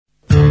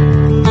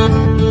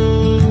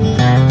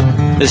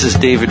This is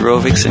David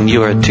Rovics, and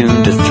you are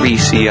tuned to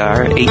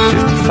 3CR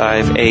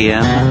 8:55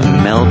 AM,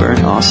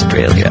 Melbourne,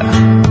 Australia.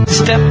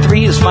 Step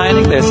 3 is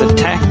finding there's a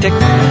tactic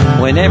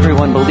when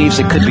everyone believes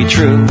it could be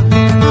true.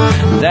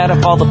 That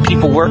if all the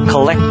people work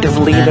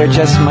collectively, there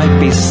just might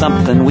be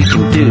something we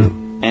can do,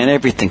 and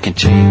everything can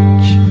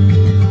change.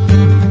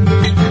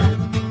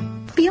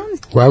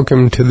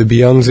 Welcome to the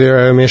Beyond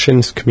Zero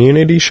Emissions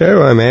Community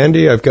Show. I'm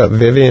Andy. I've got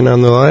Vivian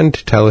on the line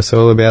to tell us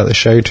all about the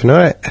show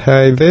tonight.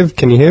 Hi, Viv.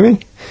 Can you hear me?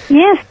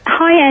 Yes.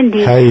 Hi,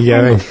 Andy. How are you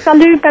going?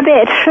 Salut,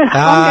 Babette.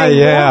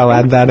 I'll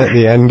add that at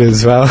the end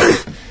as well.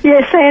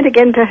 Yes, say it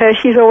again to her.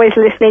 She's always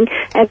listening.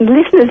 And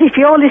listeners, if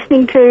you're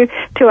listening to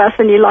us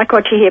and you like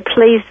what you hear,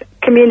 please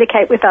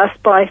communicate with us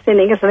by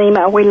sending us an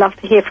email. We love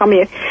to hear from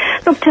you.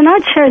 Look,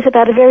 tonight's show is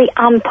about a very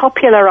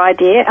unpopular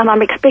idea, and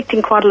I'm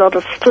expecting quite a lot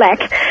of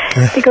slack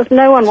because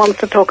no one wants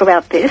to talk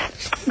about this.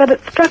 But it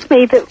struck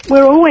me that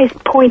we're always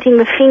pointing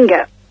the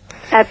finger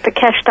at the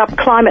cashed-up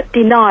climate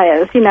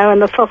deniers,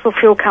 and the fossil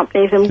fuel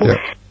companies. And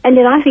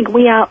yet I think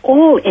we are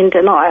all in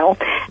denial.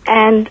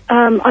 And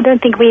I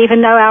don't think we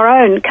even know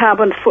our own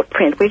carbon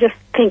footprint. We just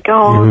think,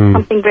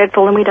 something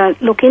dreadful, and we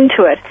don't look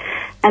into it.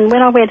 And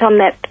when I went on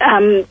that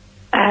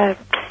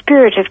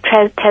Spirit of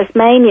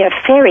Tasmania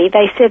ferry,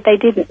 they said they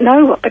didn't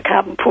know what the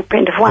carbon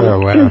footprint of one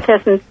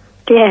princess.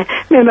 Yeah,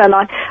 remember, and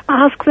I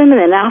asked them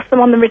and then asked them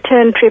on the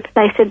return trip, and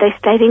they said they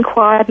stayed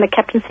inquired, and the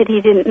captain said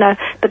he didn't know,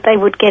 but they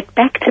would get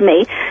back to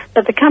me.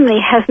 But the company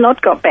has not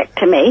got back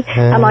to me,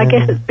 and I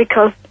guess it's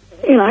because,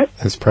 they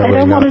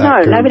don't want to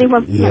know. Nobody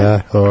wants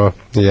to know.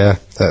 Yeah,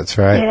 that's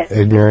right. Yeah.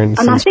 Ignorance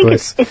and I think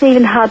it's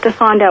even hard to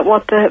find out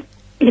what the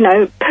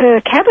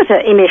per capita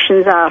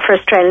emissions are for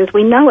Australians.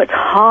 We know it's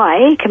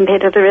high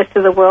compared to the rest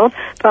of the world,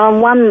 but on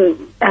one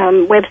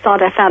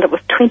website I found it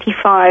was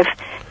 25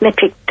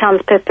 metric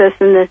tonnes per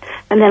person,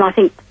 and then I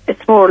think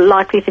it's more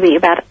likely to be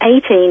about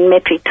 18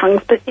 metric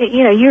tonnes. But,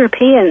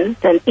 Europeans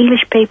and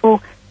English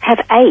people have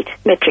 8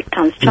 metric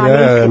tonnes.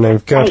 Chinese and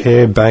I've got 8.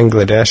 Here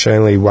Bangladesh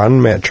only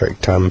 1 metric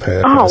tonne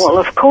per person. Oh, well,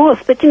 of course.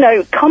 But,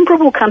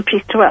 comparable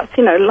countries to us,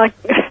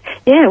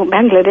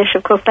 Bangladesh,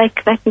 of course, they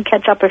can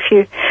catch up a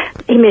few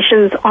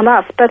emissions on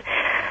us. But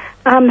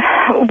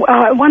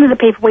one of the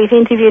people we've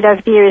interviewed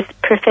over the year is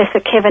Professor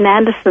Kevin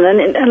Anderson,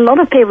 and a lot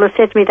of people have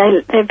said to me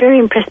they're very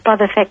impressed by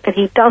the fact that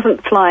he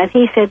doesn't fly. And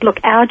he said, look,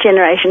 our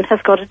generation has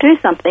got to do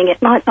something.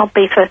 It might not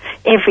be for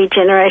every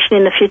generation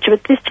in the future,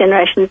 but this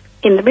generation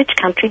in the rich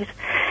countries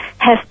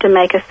has to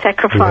make a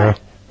sacrifice.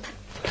 Yeah.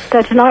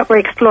 So tonight we're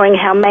exploring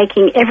how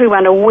making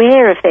everyone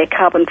aware of their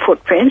carbon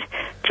footprint,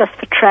 just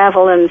for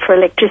travel and for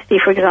electricity,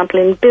 for example,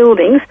 in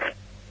buildings,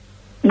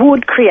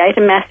 would create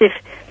a massive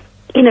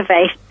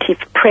innovative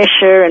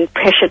pressure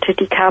to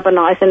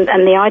decarbonise. And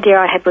the idea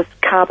I had was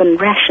carbon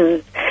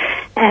rations.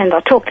 And I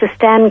talked to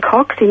Stan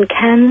Cox in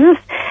Kansas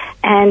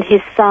and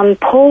his son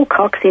Paul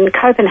Cox in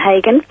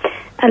Copenhagen,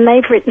 and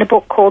they've written a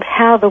book called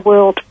How the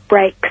World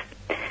Breaks.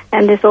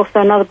 And there's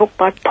also another book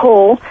by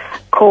Paul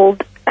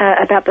called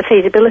about the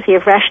feasibility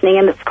of rationing,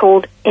 and it's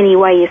called Any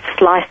Way You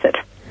Slice It.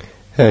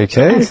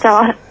 Okay. And so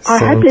I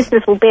hope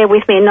listeners will bear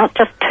with me and not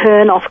just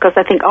turn off because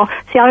they think,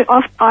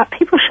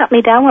 people shut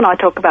me down when I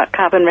talk about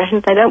carbon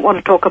rations. They don't want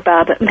to talk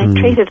about it, and they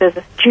treat it as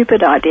a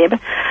stupid idea.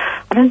 But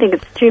I don't think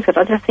it's stupid.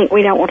 I just think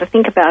we don't want to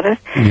think about it.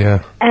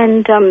 Yeah.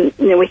 And,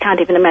 we can't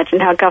even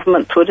imagine how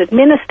governments would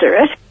administer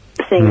it,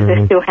 seeing as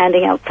they're still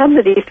handing out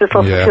subsidies for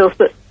fossil fuels.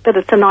 But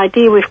it's an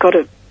idea we've got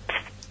to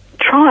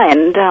try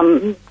and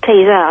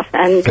tease out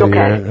and look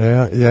at.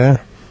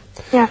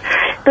 Yeah.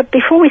 But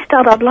before we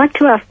start, I'd like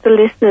to ask the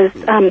listeners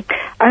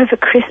over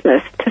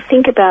Christmas to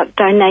think about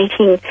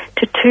donating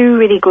to 2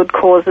 really good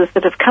causes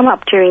that have come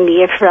up during the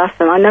year for us.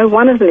 And I know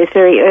one of them is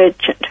very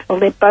urgent. Well,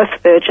 they're both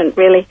urgent,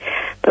 really.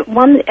 But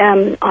one,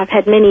 I've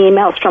had many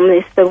emails from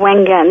this, the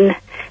Wangan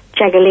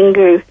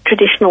Jagalingou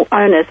traditional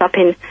owners up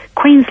in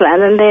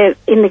Queensland, and they're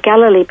in the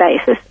Galilee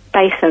Basin.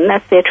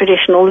 That's their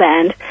traditional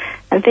land.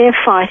 And they're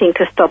fighting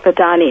to stop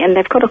Adani, and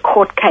they've got a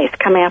court case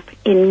coming up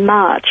in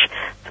March.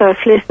 So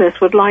if listeners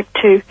would like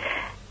to,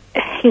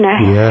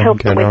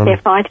 help them with their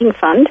fighting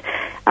fund,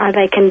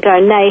 they can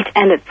donate,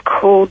 and it's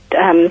called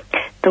the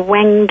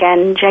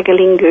Wangan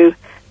Jagalingou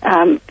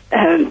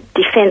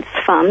Defence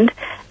Fund,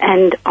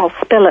 and I'll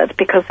spell it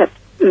because that's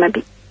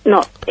maybe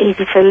not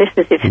easy for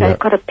listeners if they've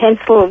got a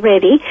pencil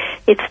ready.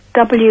 It's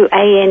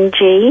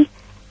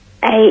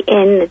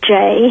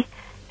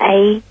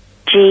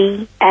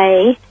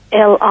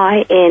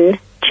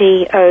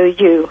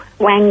WANGANJAGALINGOU,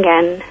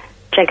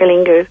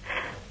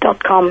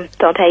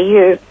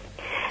 wanganjagalingou.com.au.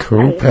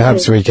 Cool.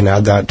 Perhaps we can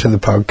add that to the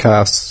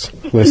podcast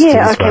list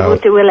as well.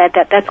 We'll add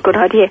that. That's a good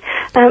idea.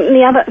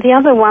 The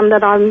other one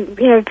that I'm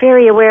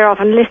very aware of,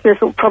 and listeners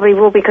probably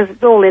will because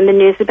it's all in the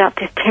news about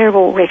this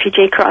terrible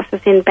refugee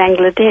crisis in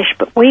Bangladesh.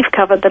 But we've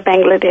covered the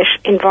Bangladesh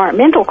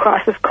environmental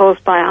crisis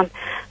caused by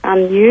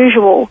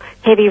unusual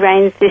heavy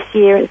rains this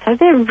year, and so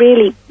they're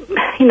really,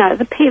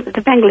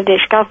 the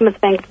Bangladesh government,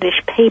 the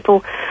Bangladesh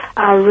people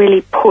are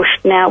really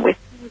pushed now with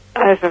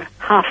over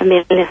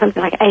 500,000,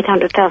 something like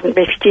 800,000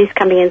 refugees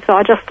coming in. So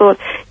I just thought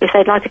if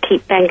they'd like to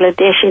keep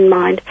Bangladesh in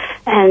mind,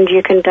 and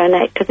you can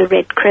donate to the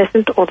Red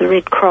Crescent or the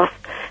Red Cross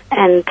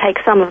and take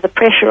some of the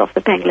pressure off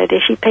the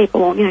Bangladeshi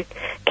people,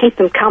 keep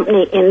them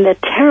company in the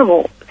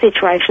terrible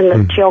situation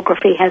that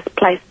geography has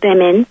placed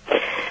them in,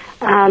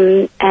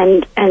 and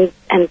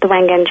the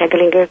Wangan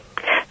Jagalingou.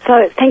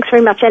 So thanks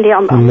very much, Andy.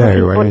 I'm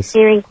looking forward to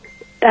hearing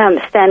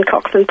Stan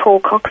Cox and Paul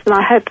Cox, and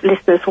I hope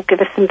listeners will give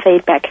us some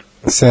feedback.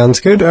 Sounds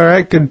good. All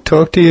right, good to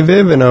talk to you,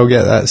 Viv, and I'll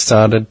get that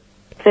started.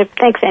 So,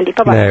 thanks, Andy.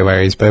 Bye-bye. No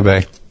worries.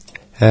 Bye-bye.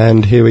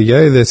 And here we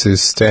go. This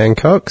is Stan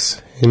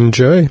Cox.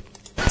 Enjoy.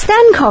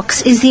 Stan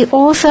Cox is the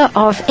author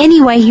of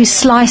Any Way You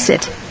Slice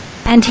It,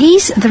 and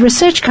he's the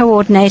research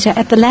coordinator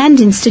at the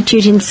Land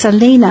Institute in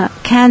Salina,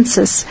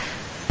 Kansas.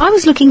 I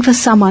was looking for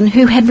someone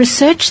who had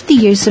researched the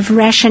use of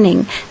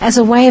rationing as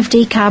a way of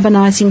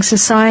decarbonising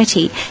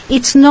society.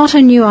 It's not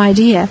a new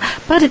idea,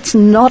 but it's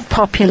not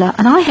popular,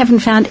 and I haven't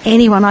found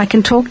anyone I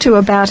can talk to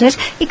about it,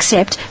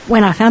 except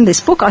when I found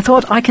this book, I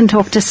thought I can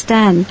talk to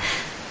Stan.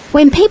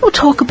 When people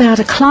talk about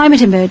a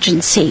climate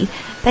emergency,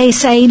 they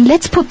say,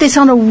 let's put this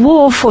on a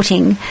war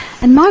footing.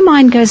 And my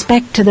mind goes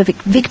back to the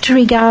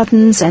Victory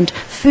Gardens and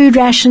food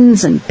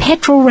rations and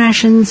petrol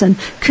rations and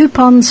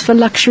coupons for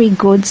luxury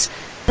goods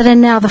that are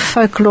now the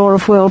folklore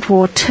of World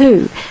War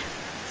II.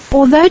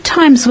 Although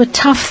times were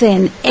tough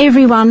then,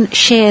 everyone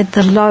shared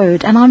the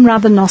load, and I'm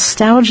rather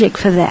nostalgic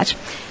for that.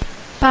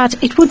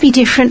 But it would be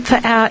different for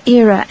our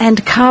era,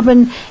 and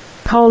carbon,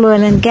 coal,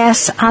 oil and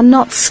gas are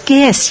not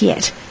scarce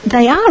yet.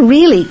 They are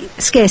really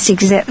scarce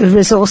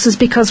resources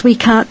because we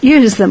can't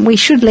use them. We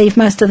should leave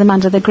most of them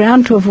under the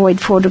ground to avoid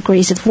 4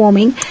 degrees of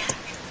warming.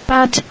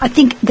 But I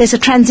think there's a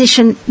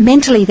transition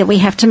mentally that we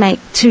have to make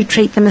to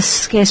treat them as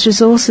scarce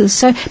resources.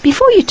 So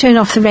before you turn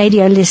off the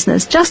radio,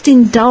 listeners, just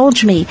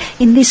indulge me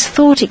in this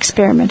thought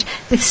experiment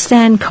with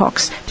Stan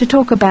Cox to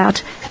talk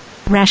about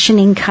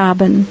rationing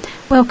carbon.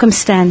 Welcome,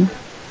 Stan.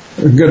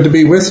 Good to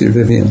be with you,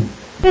 Vivian.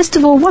 First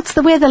of all, what's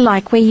the weather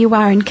like where you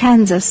are in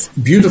Kansas?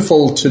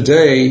 Beautiful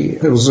today.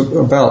 It was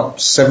about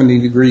 70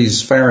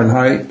 degrees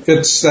Fahrenheit.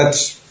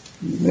 That's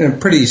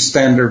pretty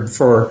standard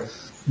for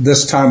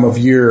this time of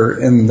year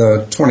in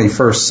the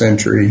 21st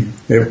century.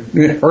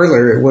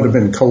 Earlier, it would have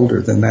been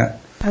colder than that.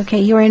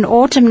 Okay, you're in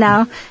autumn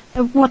now.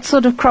 What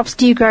sort of crops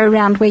do you grow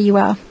around where you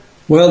are?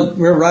 Well,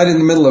 we're right in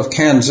the middle of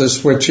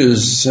Kansas, which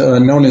is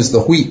known as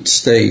the wheat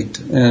state.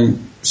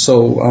 And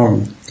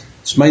so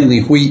it's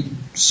mainly wheat,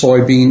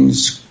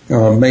 soybeans,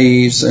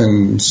 maize,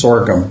 and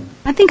sorghum.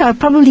 I think I'll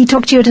probably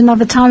talk to you at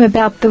another time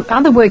about the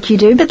other work you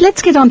do, but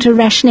let's get on to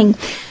rationing.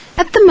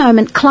 At the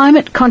moment,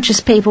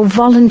 climate-conscious people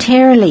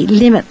voluntarily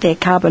limit their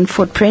carbon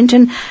footprint,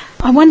 and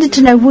I wanted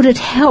to know, would it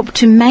help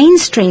to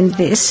mainstream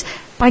this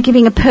by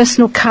giving a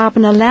personal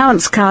carbon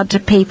allowance card to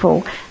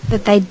people,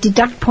 that they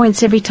deduct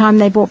points every time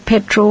they bought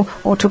petrol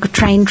or took a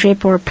train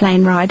trip or a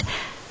plane ride,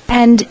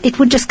 and it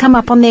would just come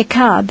up on their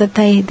card that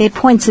their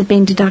points had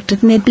been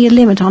deducted and there'd be a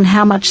limit on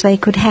how much they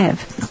could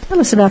have. Tell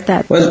us about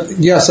that. Well,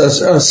 yes,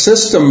 a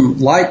system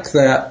like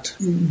that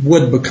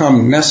would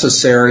become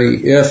necessary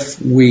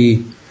if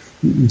we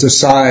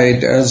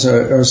decide as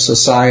a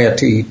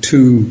society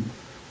to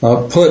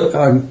put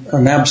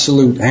an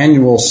absolute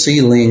annual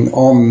ceiling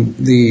on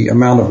the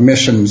amount of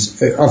emissions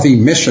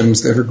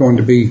that are going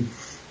to be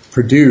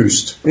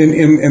produced.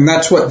 And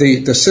that's what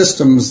the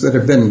systems that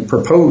have been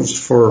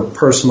proposed for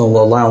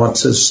personal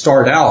allowances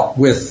start out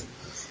with,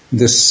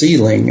 this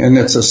ceiling, and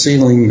it's a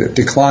ceiling that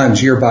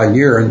declines year by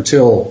year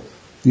until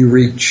you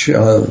reach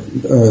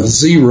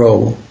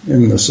zero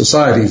in the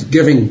society,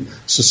 giving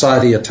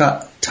society a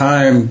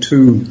time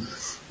to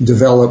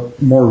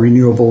develop more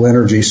renewable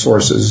energy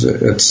sources,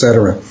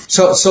 etc.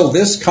 So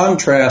this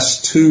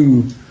contrasts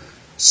to,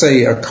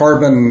 say, a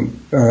carbon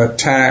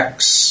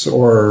tax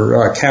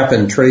or cap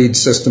and trade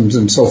systems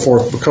and so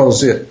forth,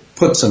 because it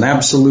puts an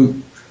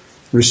absolute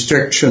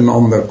restriction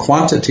on the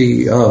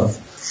quantity of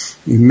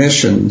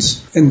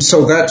emissions. And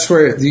so that's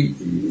where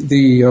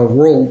the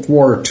World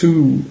War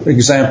II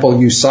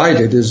example you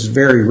cited is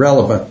very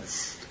relevant.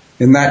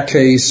 In that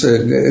case,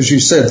 as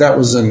you said, that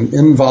was an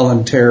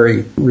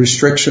involuntary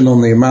restriction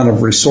on the amount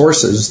of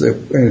resources, that,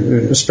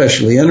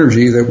 especially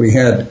energy, that we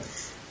had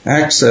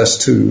access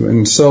to.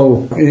 And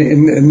so,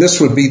 and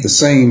this would be the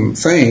same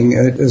thing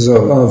as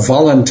a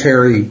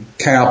voluntary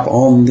cap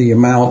on the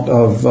amount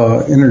of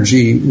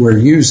energy we're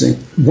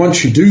using.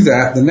 Once you do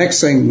that, the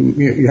next thing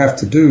you have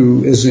to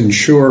do is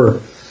ensure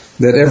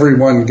that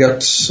everyone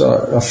gets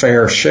a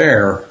fair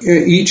share.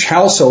 Each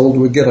household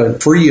would get a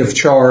free of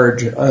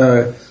charge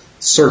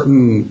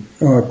certain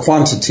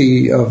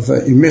quantity of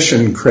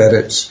emission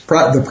credits.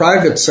 The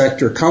private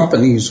sector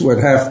companies would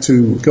have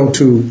to go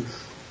to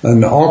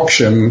an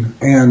auction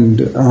and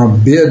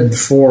bid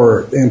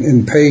for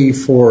and pay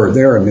for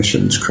their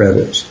emissions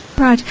credits.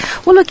 Right.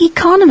 Well, look,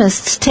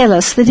 economists tell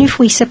us that if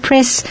we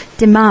suppress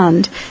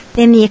demand,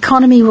 then the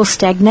economy will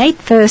stagnate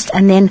first,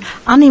 and then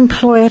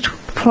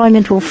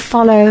unemployment will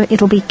follow.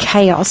 It'll be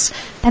chaos.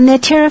 And they're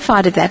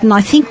terrified of that. And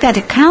I think that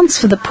accounts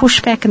for the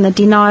pushback and the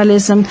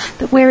denialism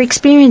that we're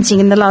experiencing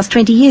in the last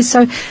 20 years.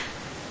 So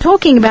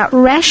talking about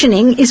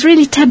rationing is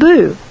really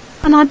taboo.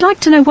 And I'd like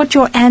to know what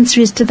your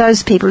answer is to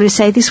those people who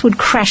say this would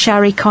crash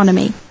our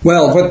economy.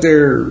 Well, what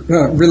they're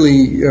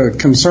really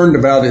concerned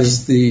about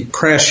is the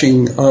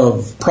crashing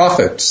of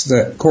profits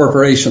that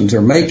corporations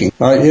are making.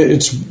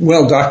 It's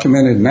well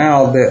documented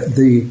now that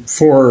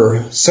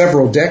for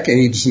several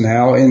decades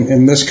now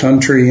in this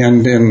country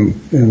and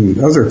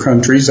in other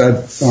countries,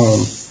 I'd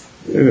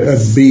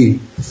be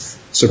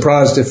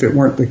surprised if it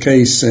weren't the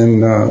case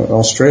in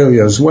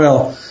Australia as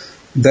well,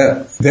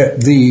 that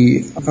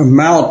the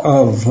amount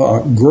of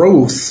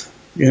growth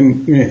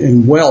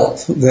in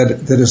wealth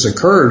that has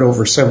occurred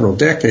over several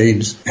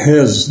decades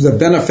the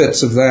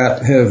benefits of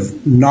that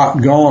have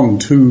not gone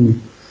to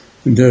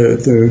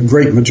the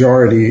great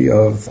majority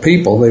of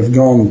people. They've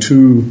gone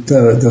to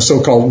the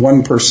so-called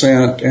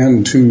 1%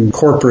 and to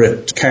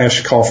corporate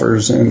cash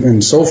coffers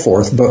and so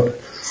forth.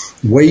 But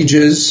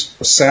wages,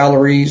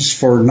 salaries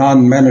for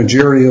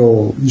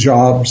non-managerial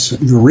jobs,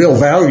 the real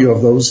value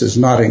of those has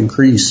not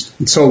increased.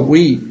 And so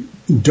we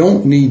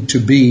don't need to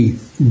be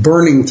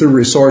burning through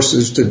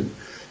resources to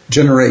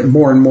generate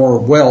more and more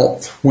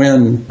wealth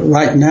when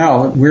right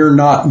now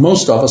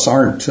most of us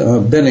aren't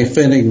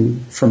benefiting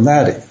from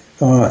that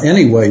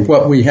anyway.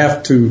 What we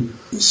have to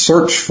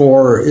search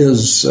for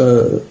is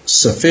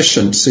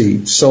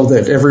sufficiency so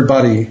that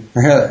everybody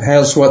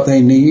has what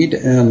they need,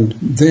 and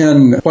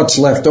then what's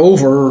left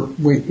over,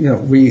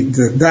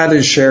 that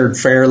is shared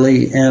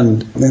fairly,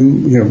 and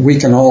then we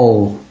can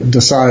all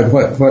decide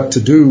what to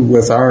do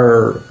with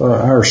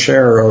our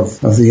share of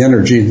the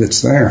energy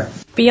that's there.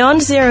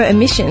 Beyond Zero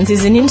Emissions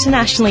is an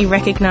internationally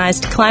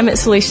recognised climate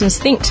solutions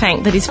think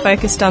tank that is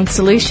focused on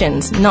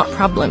solutions, not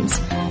problems.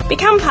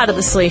 Become part of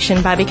the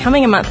solution by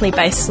becoming a monthly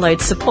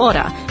baseload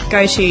supporter.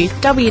 Go to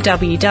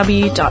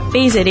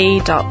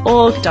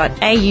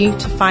www.bze.org.au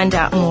to find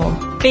out more.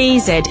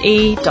 bze.org.au.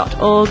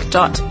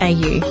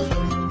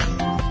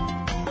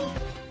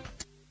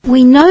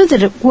 We know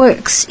that it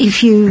works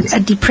if you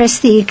depress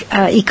the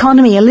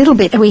economy a little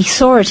bit. We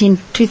saw it in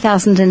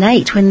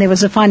 2008 when there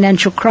was a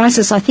financial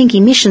crisis. I think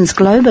emissions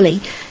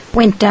globally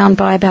went down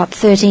by about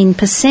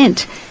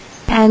 13%.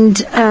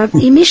 And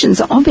emissions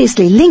are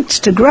obviously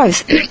linked to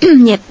growth,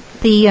 yet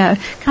the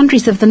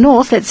countries of the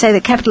north, let's say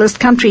the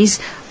capitalist countries,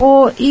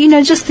 or,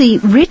 just the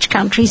rich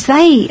countries,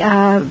 they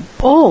are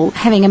all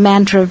having a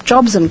mantra of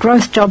jobs and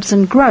growth, jobs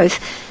and growth.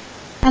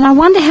 And I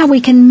wonder how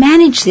we can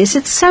manage this.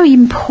 It's so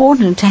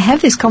important to have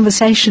this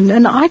conversation.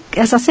 And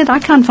as I said, I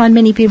can't find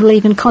many people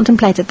even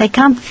contemplate it. They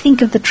can't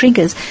think of the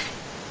triggers.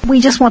 We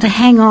just want to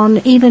hang on.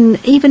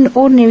 Even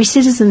ordinary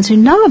citizens who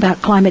know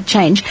about climate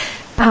change,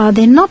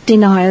 they're not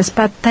deniers,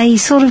 but they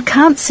sort of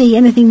can't see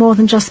anything more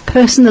than just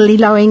personally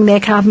lowering their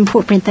carbon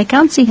footprint. They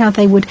can't see how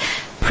they would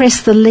press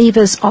the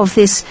levers of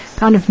this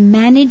kind of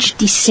managed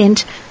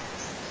descent,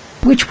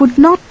 which would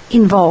not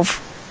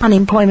involve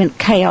unemployment,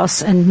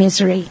 chaos and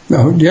misery.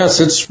 Yes,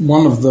 it's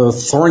one of the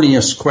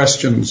thorniest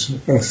questions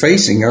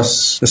facing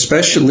us,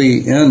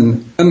 especially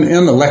in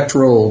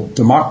electoral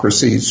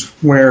democracies,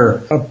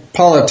 where a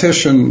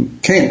politician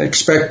can't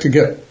expect to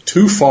get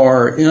too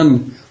far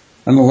in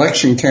an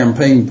election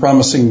campaign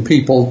promising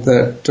people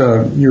that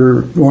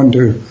you're going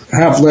to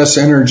have less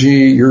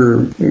energy,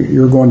 you're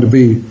going to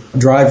be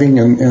driving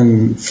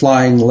and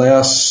flying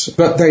less.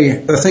 But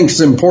I think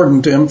it's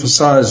important to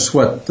emphasize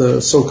what the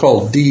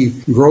so-called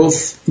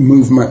degrowth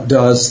movement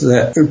does,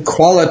 that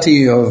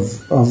quality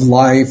of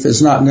life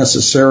is not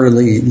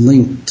necessarily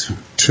linked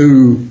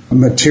to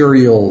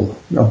material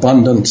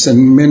abundance,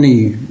 and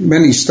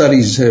many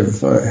studies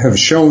have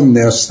shown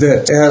this,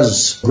 that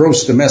as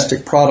gross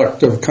domestic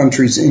product of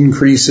countries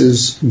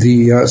increases,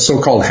 the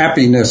so-called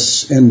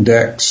happiness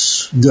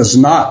index does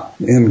not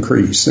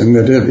increase, and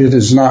that it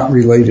is not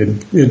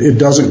related. It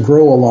doesn't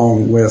grow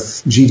along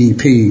with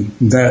GDP.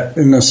 That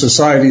in a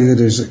society that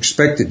is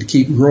expected to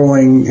keep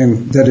growing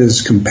and that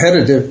is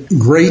competitive,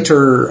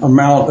 greater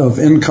amount of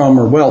income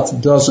or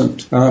wealth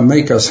doesn't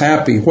make us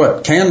happy.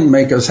 What can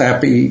make us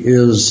happy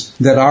is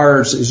that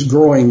ours is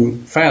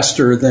growing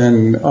faster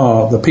than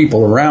the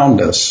people around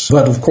us.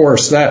 But of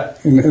course,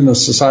 that in a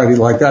society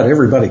like that,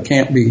 everybody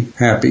can't be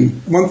happy.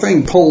 One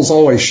thing polls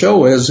always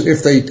show is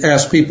if they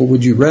ask people,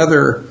 would you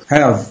rather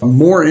have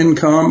more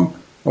income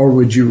or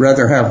would you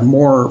rather have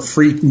more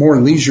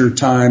leisure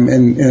time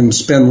and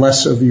spend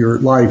less of your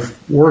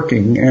life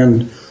working?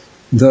 And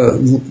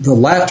the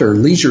latter,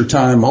 leisure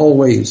time,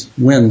 always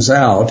wins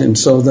out. And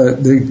so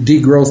the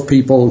degrowth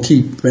people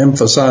keep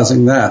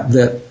emphasizing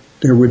that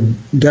there would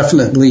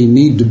definitely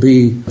need to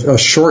be a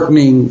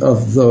shortening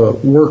of the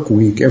work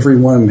week,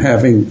 everyone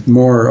having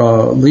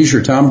more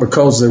leisure time,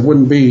 because there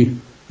wouldn't be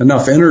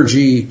enough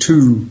energy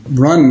to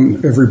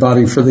run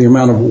everybody for the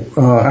amount of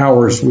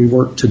hours we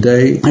work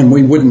today, and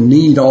we wouldn't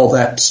need all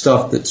that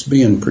stuff that's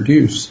being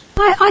produced.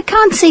 I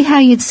can't see how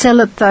you'd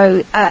sell it,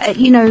 though.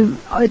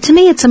 To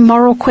me it's a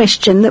moral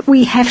question that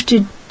we have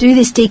to do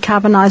this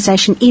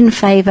decarbonisation in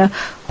favour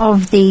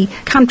of the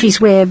countries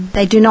where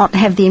they do not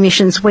have the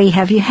emissions we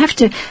have. You have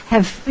to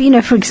have,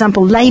 for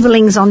example,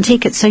 labellings on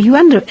tickets so you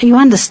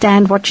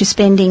understand what you're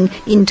spending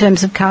in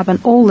terms of carbon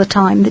all the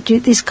time.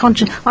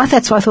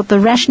 That's why I thought the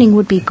rationing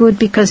would be good,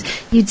 because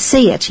you'd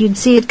see it. You'd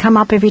see it come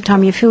up every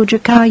time you filled your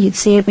car. You'd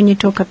see it when you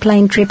took a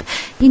plane trip,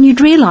 and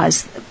you'd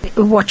realise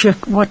what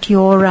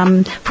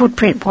your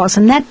footprint was,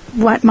 and that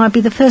might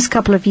be the first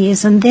couple of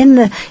years, and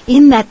then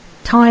in that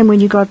time when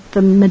you got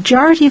the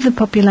majority of the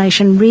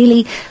population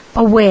really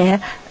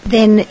aware,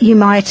 then you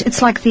might,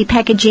 it's like the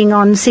packaging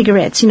on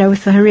cigarettes,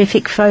 with the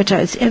horrific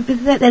photos,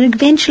 that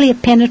eventually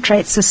it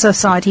penetrates the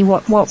society,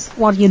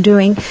 what you're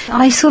doing.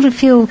 I sort of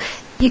feel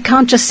you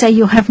can't just say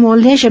you'll have more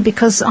leisure,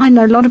 because I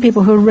know a lot of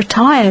people who are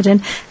retired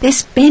and they're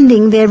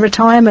spending their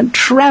retirement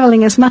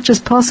travelling as much as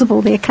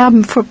possible. Their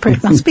carbon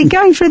footprint must be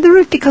going through the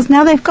roof, because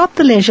now they've got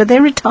the leisure,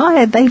 they're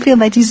retired, they feel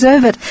they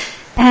deserve it.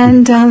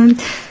 And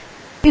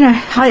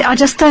I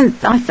just don't.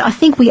 I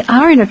think we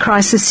are in a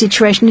crisis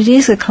situation. It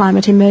is a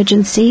climate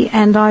emergency,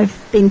 and I've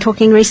been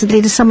talking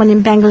recently to someone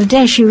in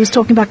Bangladesh who was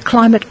talking about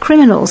climate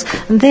criminals,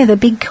 and they're the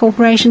big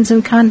corporations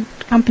and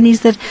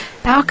companies that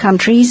our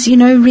countries,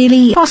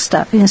 really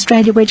foster. In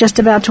Australia, we're just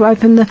about to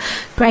open the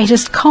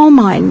greatest coal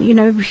mine,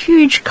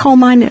 huge coal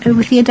mine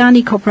with the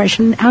Adani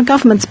Corporation. Our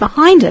government's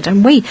behind it,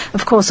 and we,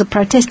 of course, are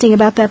protesting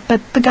about that,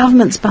 but the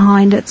government's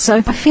behind it. So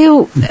I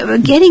feel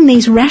getting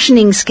these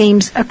rationing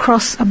schemes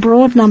across a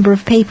broad number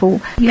of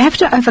people, you have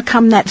to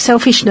overcome that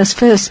selfishness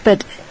first,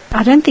 but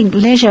I don't think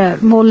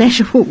more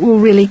leisure will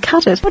really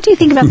cut it. What do you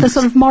think about the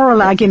sort of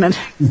moral argument?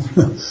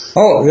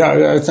 Oh,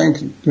 yeah, I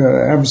think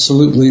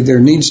absolutely there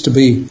needs to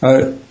be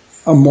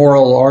a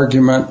moral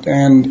argument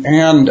and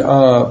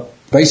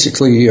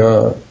basically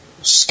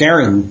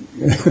scaring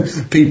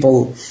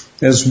people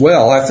as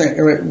well. I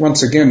think,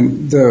 once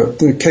again,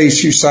 the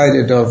case you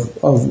cited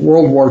of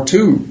World War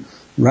II,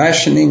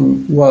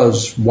 rationing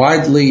was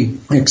widely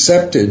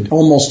accepted,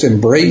 almost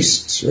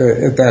embraced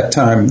at that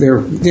time.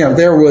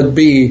 There would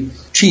be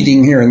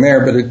cheating here and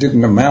there, but it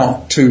didn't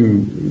amount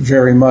to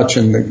very much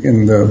in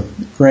the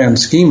grand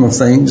scheme of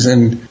things,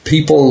 and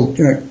people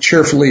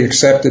cheerfully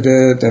accepted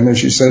it. And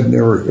as you said,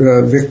 there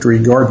were victory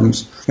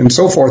gardens and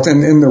so forth.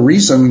 And the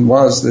reason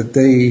was that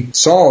they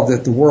saw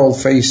that the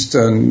world faced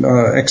an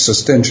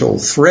existential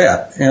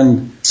threat.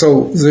 And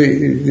so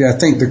I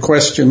think the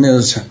question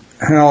is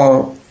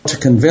how to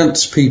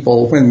convince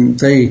people when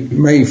they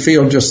may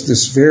feel just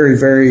this very,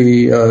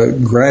 very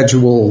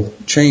gradual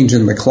change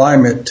in the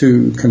climate,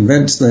 to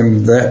convince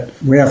them that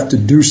we have to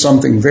do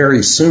something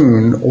very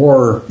soon,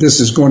 or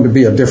this is going to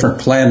be a different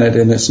planet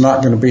and it's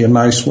not going to be a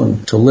nice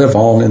one to live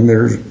on, and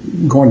there's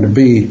going to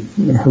be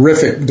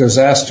horrific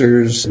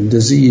disasters and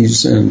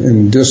disease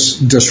and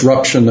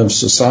disruption of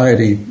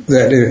society,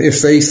 that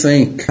if they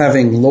think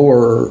having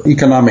lower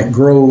economic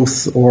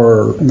growth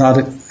or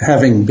not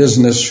having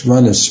business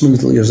run as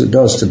smoothly as it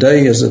does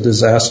today is a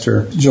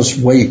disaster, just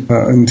wait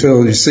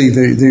until you see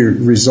the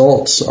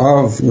results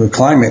of the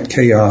climate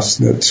chaos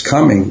that's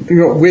coming. In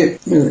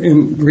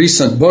a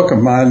recent book of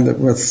mine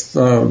with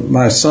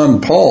my son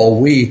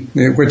Paul,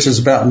 which is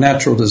about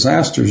natural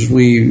disasters,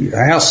 we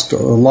asked a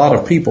lot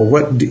of people,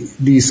 what do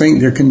you think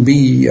there can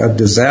be a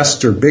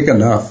disaster big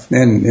enough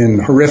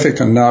and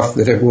horrific enough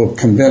that it will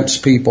convince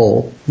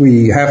people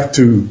we have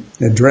to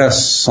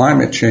address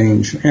climate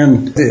change?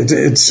 And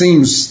it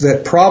seems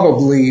that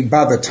probably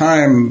by the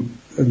time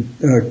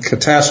a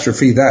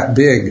catastrophe that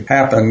big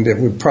happened, it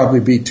would probably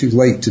be too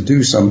late to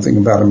do something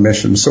about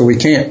emissions. So we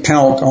can't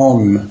count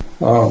on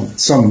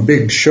some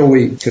big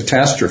showy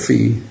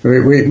catastrophe.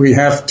 We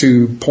have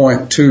to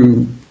point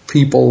to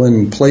people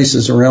in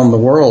places around the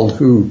world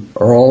who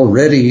are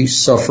already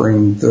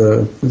suffering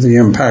the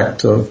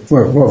impact of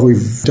what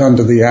we've done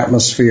to the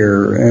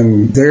atmosphere,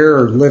 and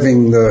they're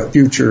living the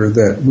future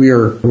that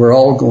we're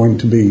all going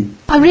to be.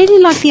 I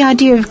really like the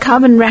idea of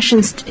carbon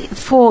rations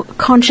for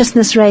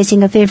consciousness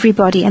raising of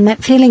everybody, and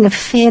that feeling of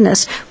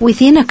fairness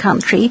within a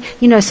country,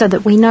 so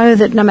that we know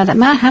that no matter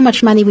how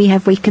much money we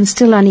have, we can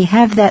still only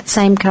have that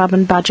same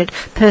carbon budget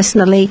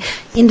personally.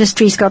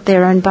 Industry's got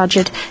their own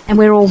budget, and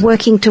we're all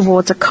working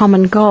towards a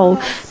common goal.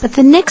 But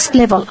the next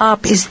level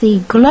up is the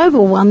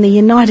global one, the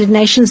United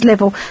Nations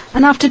level.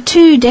 And after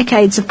 2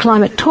 decades of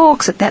climate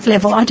talks at that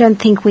level, I don't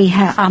think we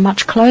are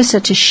much closer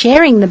to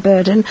sharing the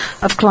burden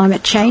of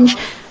climate change.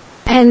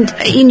 And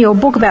in your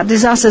book about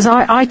disasters,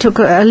 I took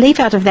a leaf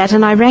out of that,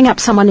 and I rang up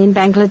someone in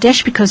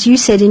Bangladesh, because you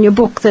said in your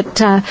book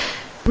that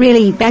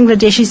really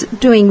Bangladesh is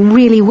doing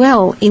really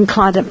well in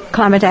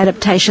climate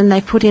adaptation.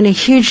 They've put in a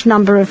huge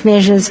number of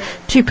measures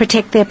to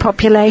protect their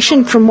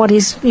population from what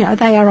is,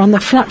 they are on the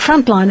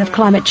front line of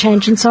climate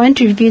change. And so I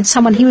interviewed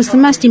someone. He was the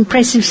most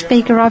impressive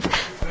speaker I've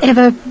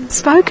ever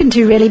spoken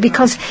to, really,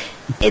 because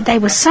they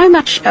were so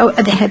much,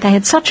 they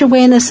had such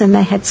awareness, and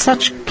they had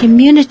such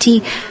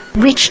community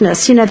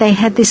richness. They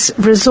had this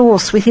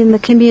resource within the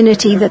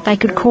community that they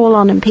could call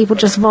on, and people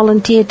just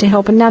volunteered to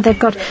help. And now they've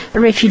got a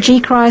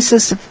refugee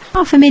crisis of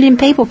 500,000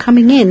 people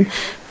coming in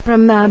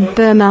from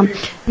Burma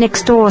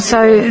next door.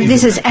 So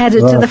this has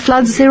added to the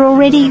floods they're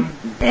already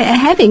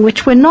having,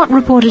 which were not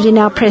reported in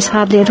our press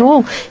hardly at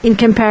all in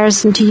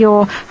comparison to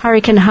your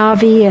Hurricane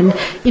Harvey, and,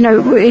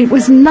 it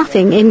was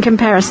nothing in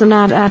comparison.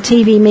 Our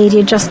TV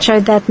media just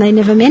showed that, and they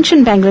never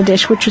mentioned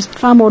Bangladesh, which was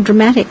far more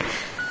dramatic.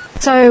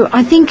 So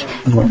I think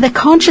the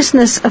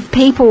consciousness of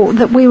people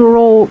that we were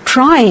all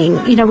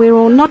trying, we were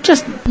all not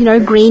just,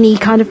 greenie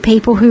kind of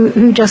people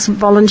who just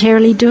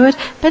voluntarily do it,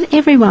 but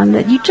everyone,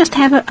 that you just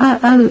have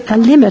a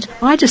limit.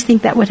 I just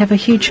think that would have a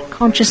huge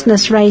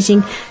consciousness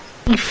raising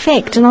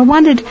effect. And I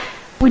wondered,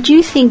 would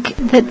you think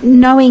that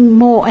knowing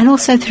more, and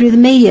also through the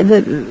media,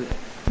 the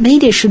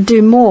media should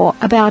do more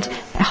about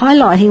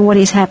highlighting what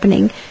is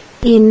happening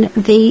in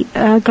the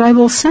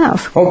global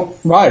south? Oh,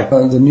 right.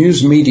 The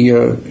news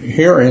media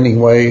here,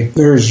 anyway,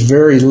 there's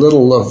very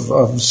little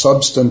of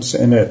substance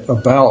in it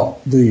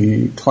about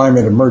the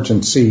climate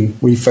emergency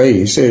we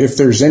face. If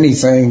there's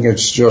anything,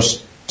 it's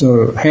just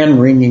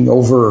hand-wringing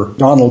over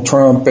Donald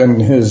Trump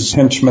and his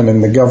henchmen in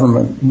the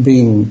government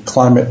being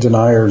climate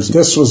deniers.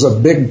 This was a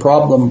big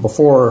problem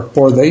before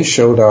they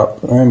showed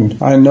up.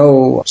 And I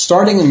know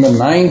starting in the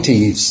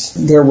 90s,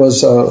 there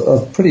was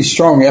a pretty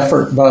strong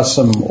effort by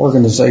some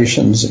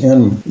organizations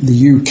in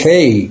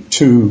the UK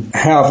to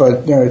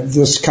have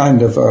this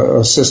kind of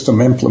a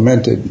system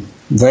implemented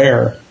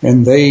there.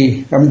 And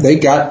they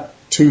got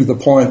to the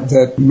point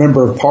that a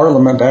member of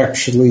parliament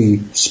actually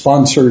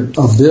sponsored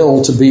a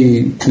bill to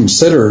be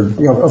considered.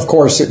 Of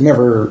course, it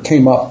never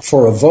came up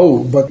for a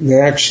vote, but they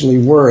actually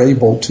were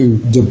able to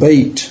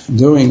debate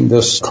doing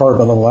this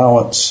carbon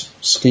allowance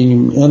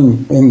scheme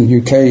in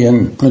the UK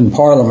and in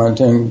Parliament.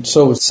 And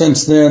so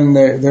since then,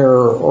 there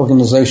are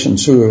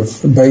organizations who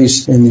have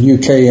based in the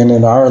UK and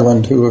in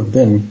Ireland who have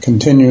been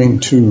continuing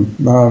to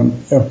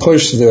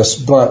push this.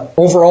 But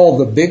overall,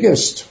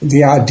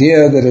 the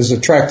idea that has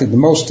attracted the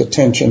most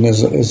attention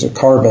is a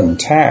carbon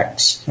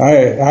tax.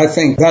 I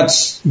think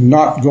that's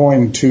not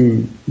going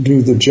to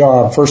do the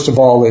job. First of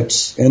all,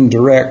 it's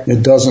indirect.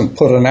 It doesn't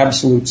put an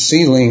absolute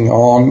ceiling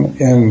on,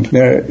 and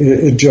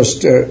it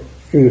just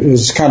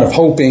is kind of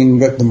hoping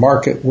that the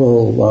market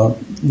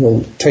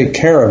will take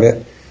care of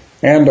it.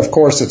 And of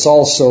course, it's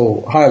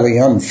also highly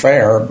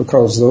unfair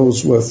because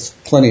those with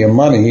plenty of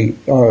money,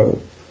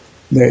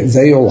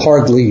 they'll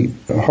hardly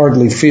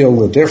feel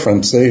the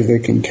difference. They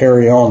can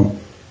carry on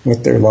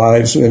with their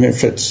lives. And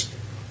if it's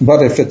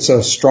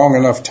a strong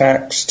enough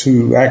tax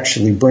to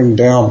actually bring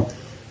down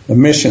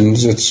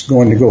emissions, it's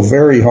going to go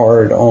very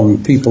hard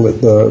on people at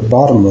the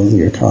bottom of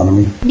the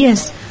economy.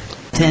 Yes.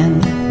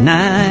 10,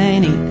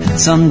 9, 8.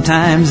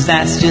 Sometimes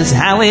that's just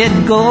how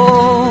it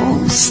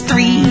goes.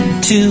 3,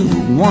 2,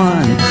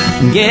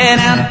 1. Get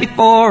out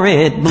before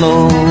it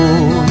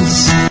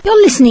blows.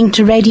 You're listening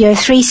to Radio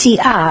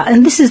 3CR,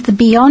 and this is the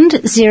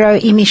Beyond Zero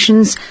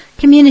Emissions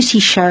Community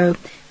Show.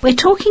 We're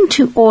talking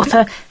to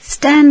author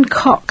Stan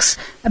Cox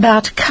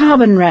about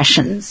carbon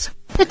rations.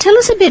 Now tell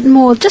us a bit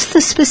more, just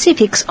the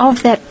specifics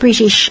of that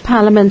British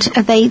Parliament.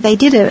 They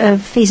did a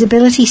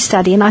feasibility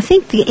study, and I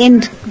think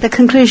the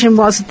conclusion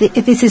was that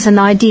this is an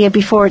idea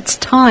before its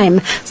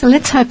time. So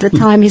let's hope the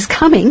time is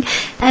coming.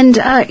 And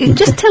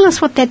just tell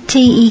us what that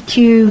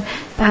TEQ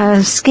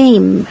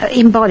scheme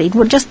embodied,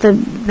 just the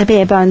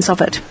bare bones of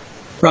it.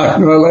 Right.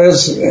 Well,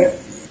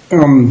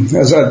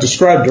 as I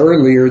described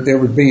earlier, there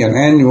would be an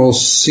annual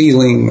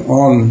ceiling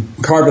on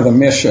carbon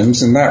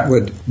emissions, and that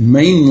would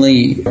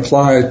mainly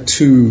apply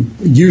to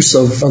use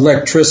of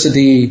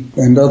electricity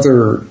and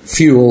other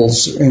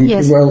fuels. And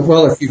yes.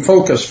 Well, if you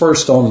focus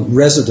first on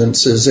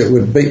residences, it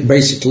would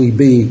basically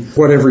be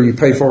whatever you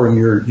pay for in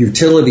your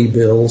utility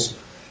bills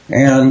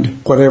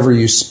and whatever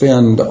you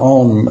spend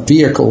on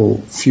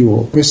vehicle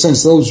fuel.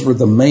 Since those were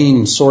the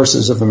main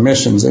sources of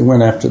emissions, they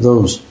went after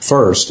those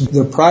first.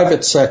 The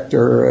private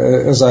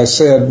sector, as I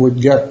said, would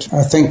get,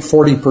 I think,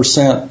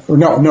 40%, or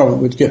no, it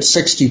would get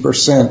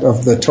 60%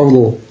 of the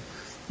total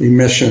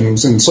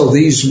emissions. And so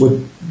these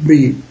would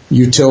be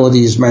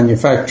utilities,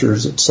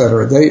 manufacturers, et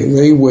cetera.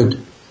 They would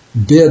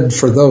bid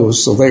for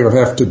those, so they would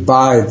have to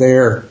buy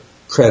their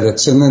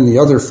credits. And then the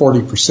other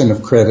 40%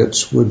 of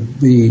credits would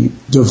be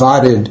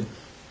divided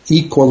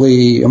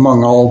equally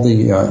among all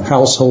the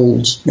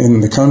households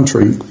in the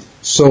country.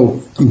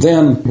 So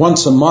then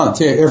once a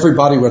month,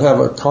 everybody would have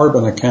a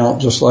carbon account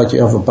just like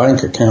you have a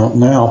bank account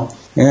now.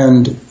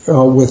 And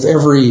with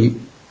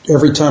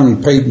every time you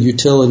paid the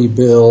utility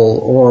bill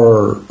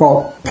or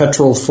bought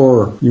petrol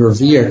for your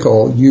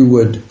vehicle, you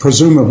would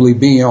presumably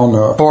be on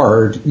a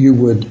card. You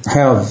would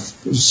have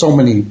so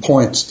many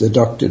points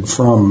deducted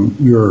from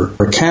your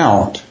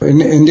account.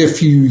 And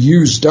if you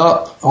used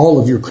up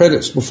all of your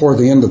credits before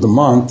the end of the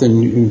month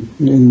and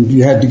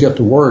you had to get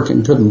to work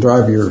and couldn't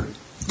drive your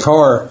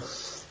car,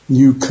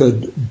 you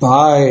could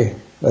buy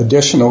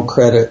additional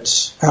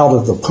credits out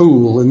of the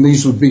pool. And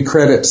these would be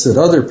credits that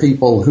other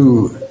people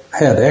who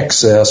had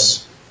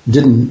excess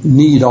didn't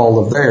need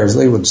all of theirs.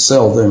 They would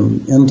sell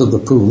them into the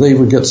pool. They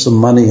would get some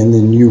money and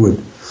then you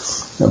would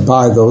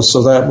buy those.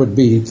 So that would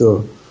be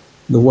the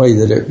way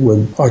that it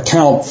would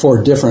account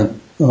for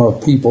different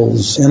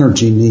people's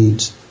energy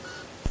needs.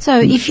 So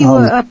if you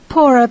were a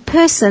poorer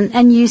person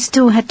and you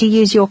still had to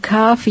use your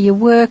car for your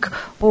work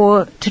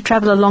or to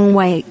travel a long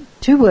way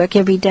to work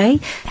every day,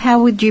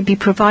 how would you be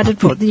provided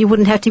for? You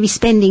wouldn't have to be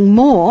spending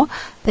more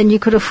than you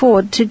could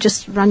afford to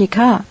just run your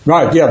car.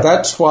 Right, yeah,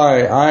 that's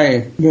why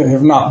I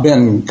have not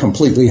been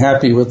completely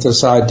happy with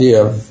this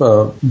idea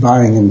of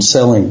buying and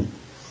selling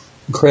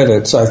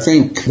credits. I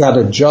think that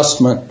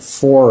adjustment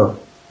for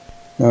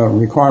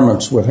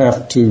requirements would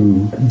have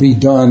to be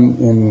done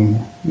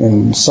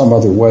in some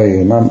other way,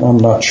 and I'm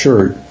not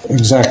sure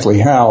exactly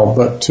how,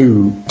 but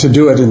to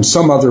do it in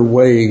some other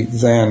way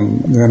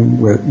than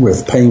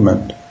with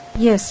payment.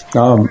 Yes.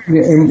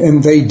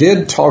 And they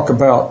did talk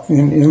about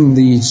in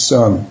these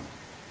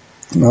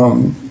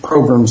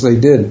programs, they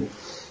did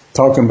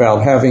talk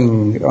about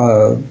having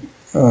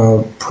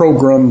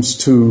programs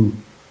to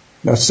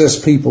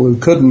assist people who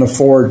couldn't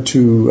afford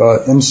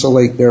to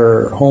insulate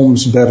their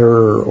homes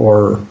better,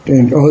 or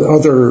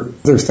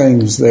other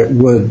things that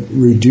would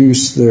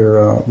reduce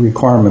their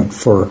requirement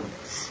for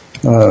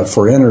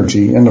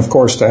energy, and of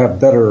course to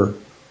have better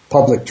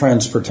public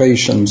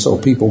transportation so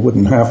people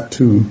wouldn't have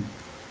to.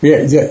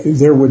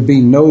 There would be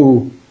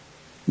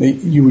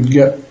you would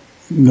get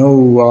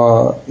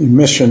no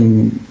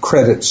emission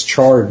credits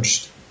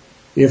charged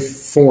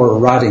for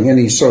riding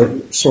any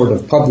sort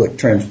of public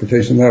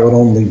transportation. That would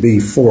only be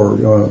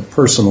for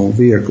personal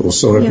vehicles,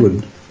 so it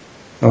would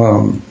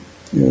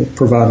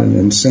provide an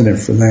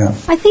incentive for that.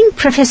 I think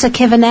Professor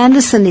Kevin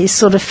Anderson is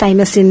sort of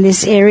famous in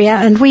this area,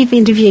 and we've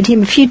interviewed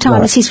him a few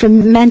times. Right. He's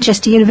from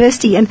Manchester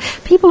University, and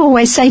people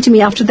always say to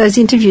me after those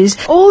interviews,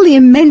 all the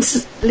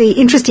immensely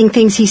interesting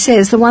things he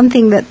says, the one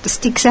thing that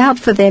sticks out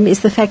for them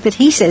is the fact that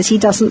he says he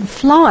doesn't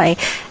fly,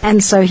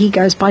 and so he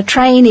goes by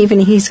train. Even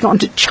he's gone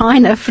to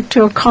China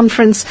to a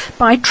conference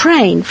by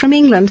train from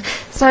England.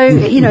 So,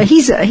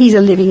 he's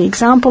a living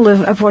example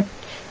of what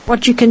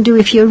you can do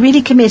if you're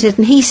really committed,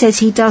 and he says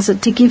he does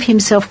it to give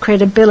himself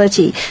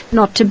credibility,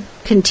 not to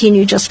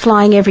continue just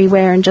flying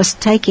everywhere and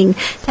just taking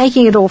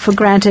it all for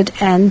granted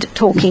and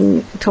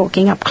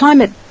talking up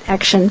climate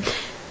action.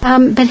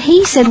 But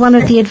he said one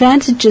of the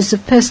advantages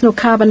of personal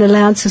carbon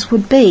allowances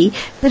would be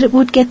that it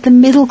would get the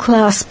middle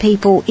class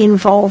people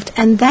involved,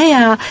 and they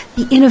are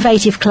the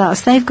innovative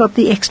class. They've got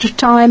the extra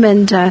time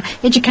and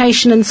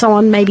education and so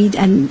on, maybe,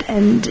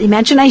 and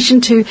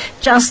imagination to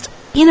just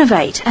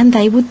innovate, and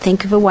they would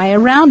think of a way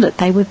around it.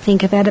 They would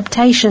think of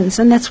adaptations,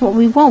 and that's what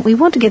we want. We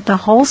want to get the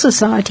whole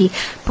society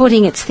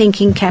putting its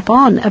thinking cap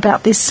on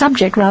about this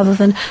subject, rather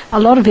than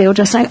a lot of people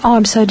just saying,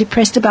 I'm so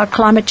depressed about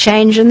climate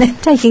change, and then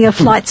taking a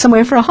flight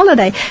somewhere for a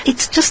holiday.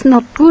 It's just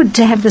not good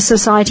to have the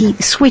society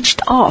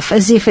switched off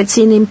as if it's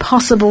an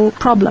impossible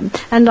problem.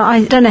 And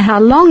I don't know how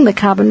long the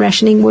carbon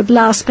rationing would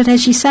last, but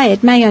as you say,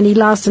 it may only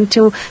last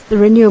until the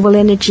renewable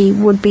energy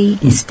would be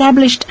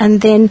established, and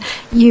then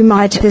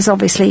there's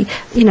obviously,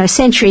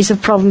 centuries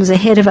of problems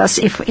ahead of us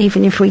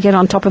even if we get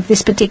on top of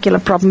this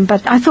particular problem.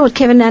 But I thought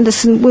Kevin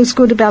Anderson was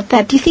good about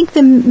that. Do you think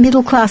the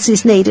middle class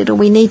is needed, or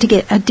we need to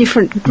get a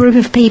different group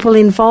of people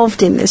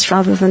involved in this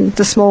rather than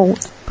the small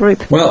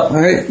group? Well,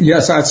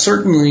 I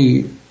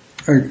certainly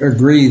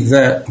agree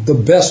that the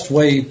best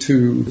way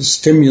to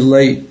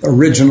stimulate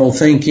original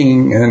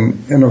thinking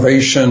and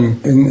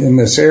innovation in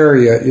this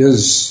area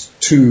is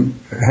to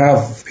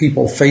have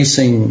people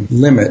facing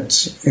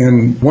limits.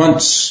 And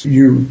once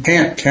you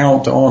can't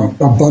count on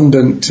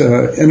abundant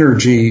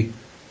energy,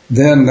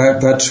 then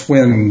that's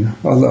when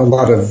a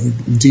lot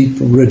of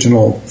deep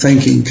original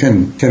thinking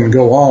can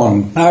go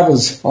on. I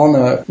was on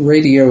a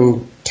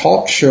radio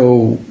talk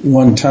show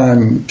one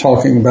time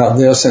talking about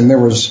this, and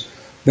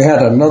they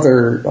had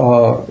another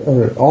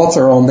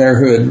author on there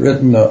who had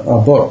written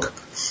a book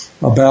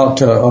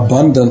about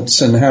abundance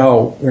and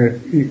how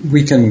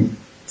we can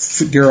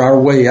figure our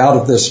way out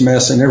of this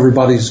mess, and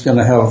everybody's going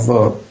to have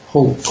a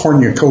whole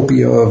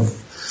cornucopia of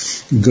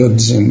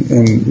goods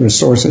and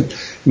resources.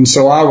 And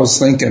so I was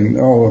thinking,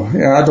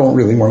 I don't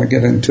really want to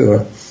get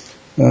into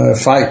a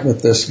fight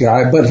with this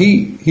guy. But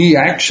he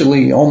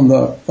actually on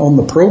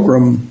the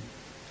program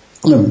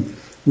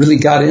really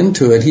got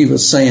into it. He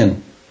was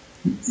saying,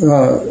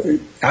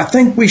 I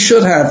think we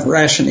should have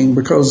rationing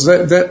because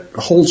that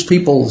holds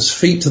people's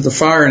feet to the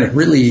fire, and it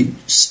really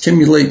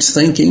stimulates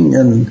thinking,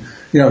 and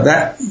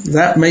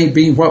that may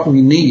be what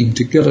we need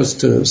to get us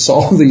to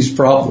solve these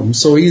problems.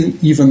 So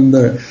even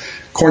the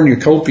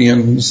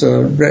cornucopians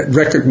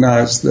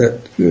recognize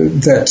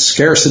that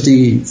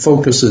scarcity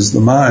focuses the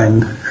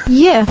mind.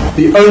 Yeah.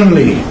 The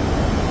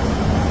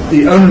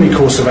only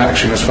course of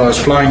action as far as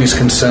flying is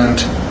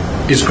concerned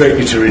is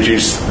greatly to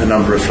reduce the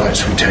number of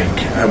flights we take.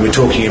 We're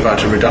talking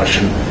about a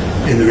reduction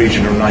in the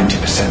region of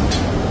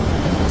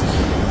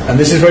 90%. And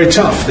this is very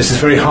tough. This is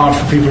very hard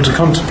for people to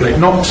contemplate,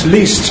 not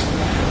least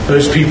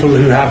those people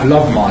who have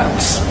love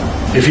miles.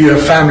 If you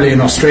have family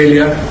in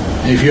Australia,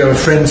 if you have a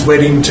friend's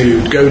wedding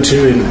to go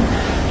to in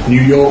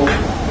New York,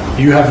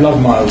 you have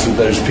love miles with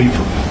those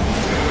people.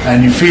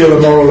 And you feel a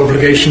moral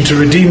obligation to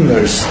redeem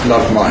those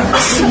love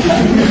miles.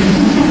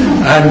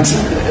 And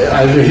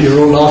you're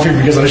all laughing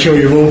because I'm sure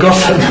you've all got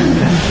them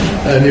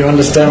and you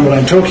understand what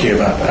I'm talking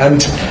about.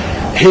 And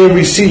here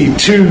we see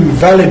two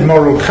valid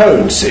moral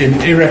codes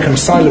in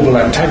irreconcilable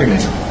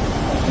antagonism.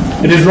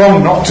 It is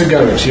wrong not to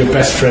go to your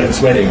best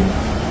friend's wedding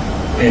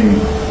in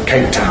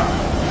Cape Town.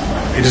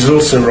 It is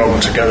also wrong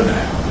to go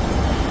there.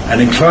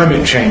 And in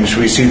climate change,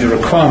 we see the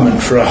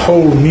requirement for a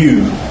whole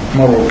new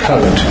moral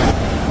code.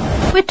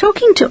 We're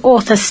talking to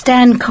author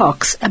Stan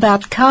Cox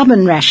about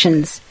carbon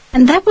rations,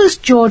 and that was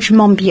George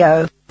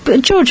Monbiot.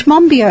 But George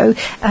Monbiot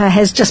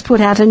has just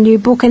put out a new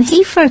book, and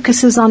he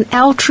focuses on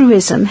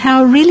altruism,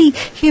 how really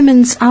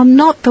humans are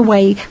not the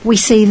way we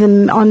see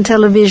them on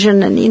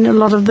television, and in a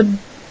lot of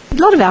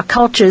our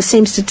culture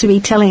seems to be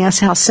telling us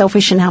how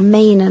selfish and how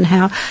mean and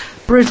how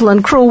brutal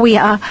and cruel we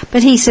are.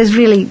 But he says,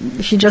 really,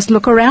 if you just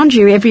look around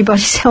you,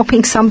 everybody's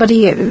helping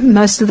somebody.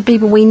 Most of the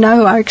people we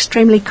know are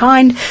extremely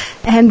kind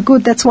and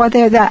good. That's why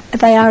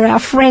they are our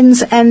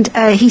friends. And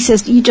he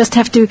says you just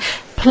have to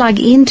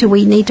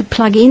we need to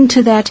plug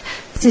into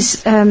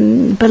this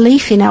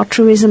belief in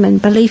altruism and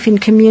belief in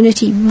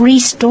community,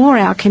 restore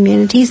our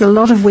communities, a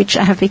lot of which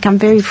have become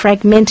very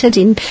fragmented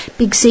in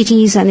big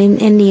cities and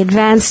in the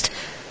advanced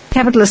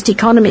capitalist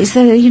economies.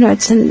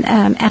 It's an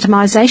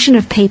atomization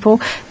of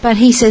people, but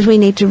he says we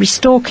need to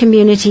restore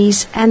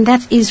communities, and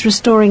that is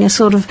restoring a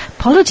sort of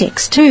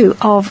politics too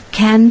of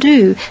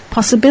can-do,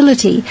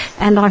 possibility.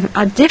 And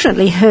I've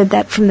definitely heard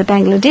that from the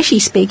Bangladeshi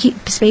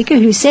speaker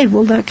who said,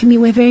 well,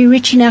 we're very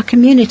rich in our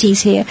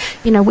communities here.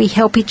 We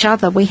help each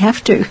other. We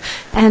have to.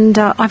 And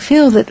I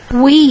feel that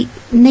we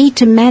need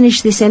to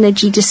manage this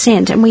energy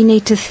descent, and we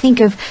need to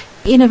think of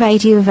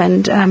innovative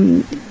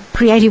and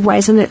creative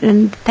ways, and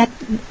that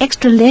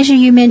extra leisure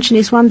you mentioned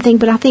is one thing,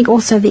 but I think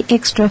also the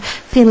extra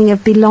feeling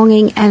of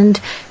belonging and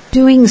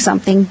doing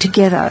something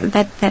together,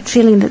 that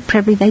feeling that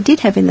probably they did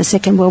have in the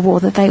Second World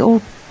War, that they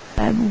all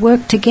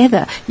worked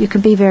together. I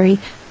could be very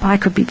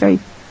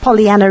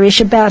Pollyanna-ish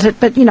about it,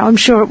 but I'm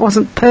sure it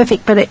wasn't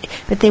perfect, but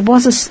there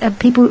was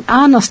people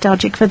are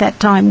nostalgic for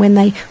that time when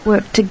they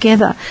worked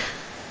together.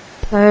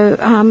 So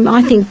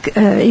I think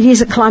it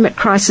is a climate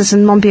crisis,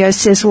 and Monbiot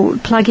says, well,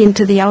 plug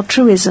into the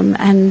altruism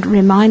and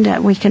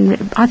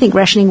I think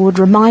rationing would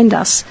remind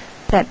us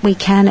that we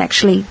can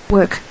actually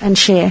work and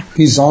share.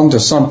 He's on to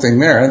something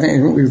there. I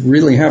think we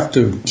really have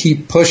to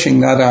keep pushing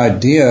that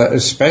idea,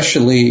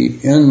 especially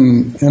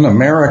in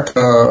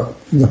America.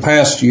 The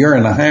past year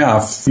and a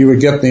half, you would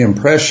get the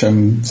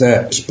impression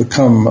that it's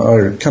become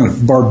a kind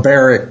of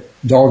barbaric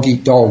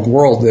dog-eat-dog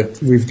world,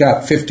 that we've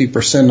got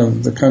 50%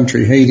 of the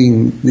country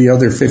hating the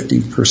other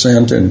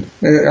 50%. And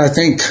I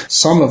think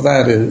some of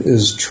that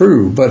is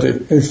true, but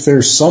if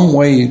there's some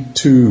way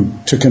to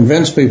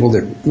convince people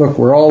that, look,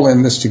 we're all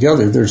in this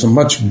together, there's a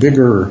much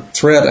bigger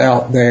threat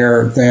out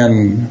there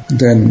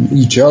than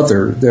each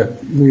other,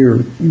 that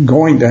we're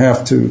going to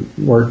have to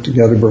work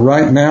together. But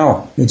right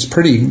now, it's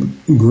pretty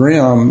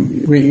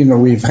grim.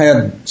 We've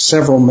had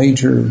several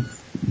major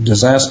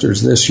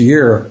disasters this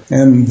year,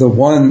 and the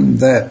one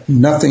that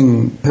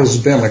nothing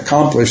has been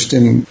accomplished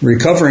in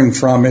recovering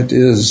from it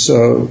is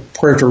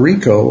Puerto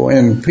Rico.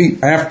 And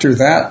after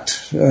that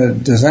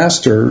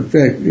disaster,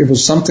 it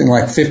was something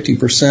like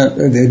 50%.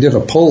 They did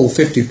a poll.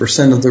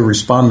 50% of the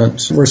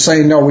respondents were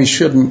saying, no, we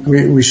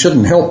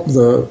shouldn't help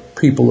the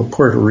people of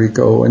Puerto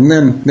Rico. And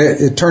then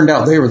it turned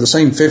out they were the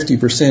same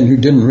 50% who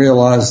didn't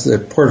realize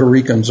that Puerto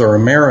Ricans are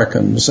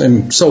Americans.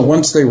 And so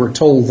once they were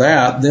told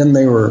that, then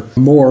they were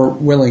more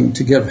willing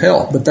to give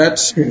help. But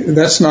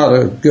that's not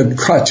a good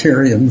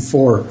criterion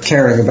for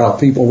caring about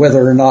people,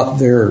 whether or not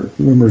they're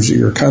members of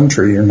your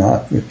country or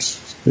not.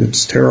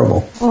 It's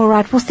terrible. All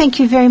right. Well, thank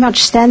you very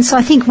much, Stan. So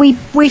I think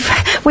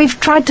we've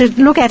tried to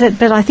look at it,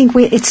 but I think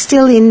it's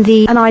still in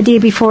an idea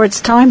before its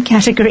time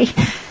category.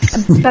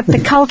 But the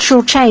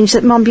cultural change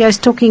that Monbiot's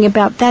talking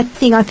about, that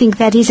thing, I think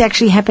that is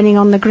actually happening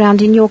on the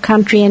ground in your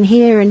country and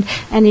here and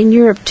in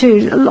Europe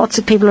too. Lots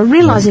of people are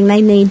realising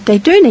they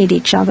do need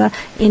each other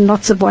in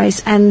lots of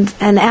ways. And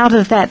out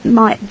of that,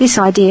 this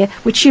idea,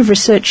 which you've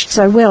researched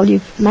so well,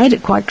 you've made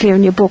it quite clear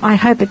in your book. I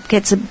hope it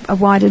gets a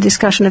wider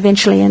discussion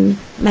eventually and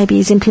maybe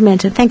is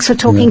implemented. Thanks for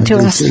talking to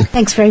us.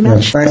 Thanks very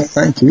much.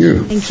 Thank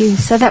you. Thank you.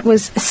 So that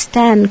was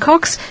Stan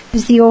Cox,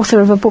 who's the author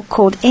of a book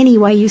called Any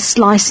Way You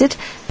Slice It,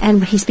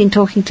 and he's been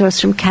talking to us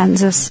from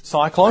Kansas.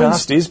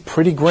 Cyclones is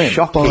pretty grim.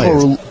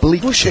 Shocking.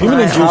 Bleak.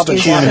 Human-induced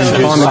climate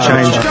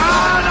change.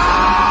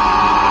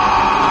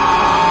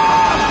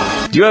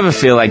 Do you ever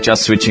feel like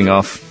just switching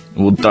off?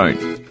 Well,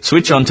 don't.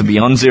 Switch on to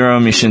Beyond Zero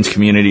Emissions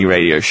Community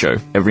Radio Show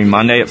every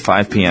Monday at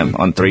 5 p.m.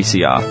 on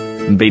 3CR.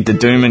 And beat the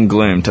doom and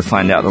gloom to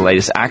find out the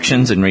latest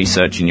actions and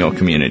research in your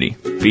community.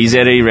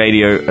 VZE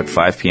Radio at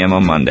 5 p.m.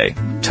 on Monday.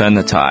 Turn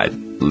the tide,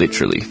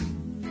 literally.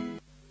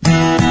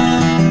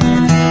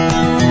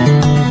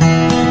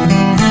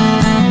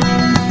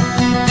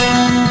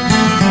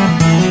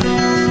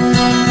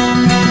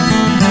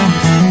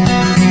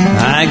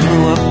 I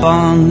grew up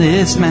on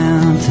this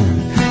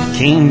mountain,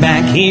 came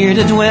back here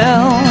to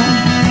dwell.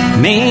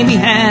 Maybe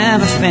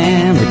have a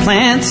family,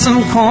 plant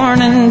some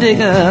corn and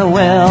dig a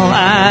well.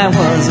 I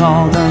was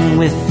all done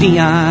with the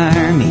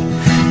army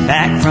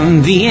back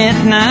from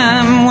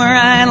Vietnam, where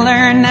I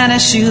learned how to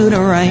shoot a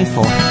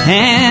rifle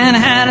and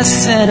how to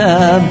set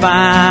a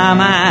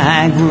bomb.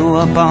 I grew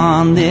up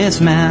on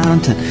this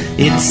mountain,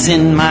 it's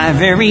in my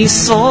very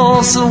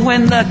soul. So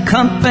when the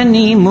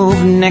company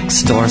moved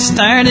next door,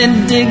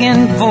 started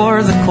digging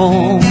for the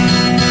coal,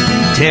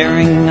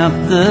 tearing up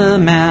the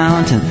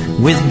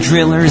mountain with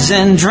drillers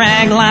and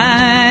drag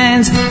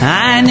lines,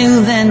 I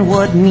knew then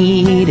what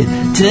needed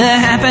to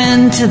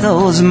happen to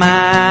those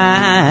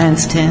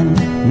mines.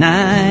 10,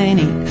 9,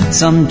 8,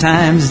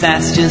 sometimes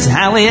that's just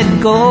how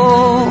it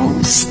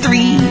goes.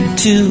 3,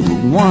 2,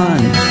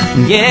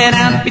 1, get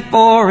out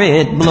before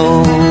it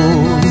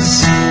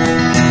blows.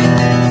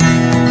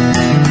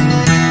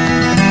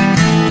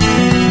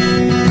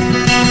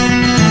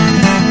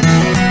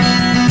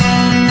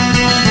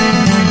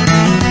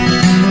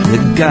 The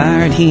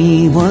guard,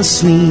 he was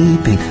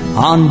sleeping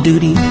on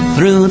duty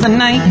through the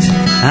night.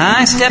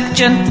 I stepped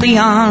gently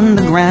on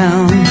the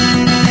ground,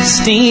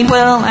 stayed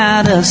well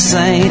out of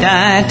sight.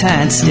 I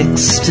tied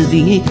sticks to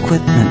the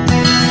equipment,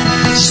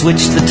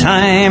 switched the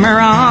timer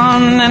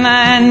on, and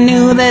I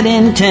knew that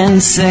in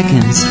 10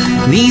 seconds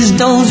these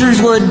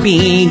dozers would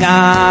be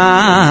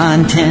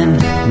gone.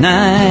 10,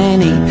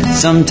 9, 8,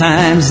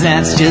 sometimes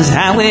that's just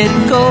how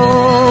it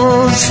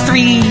goes.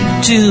 3,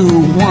 2,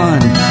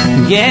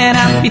 1, get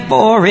out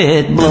before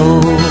it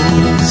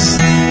blows.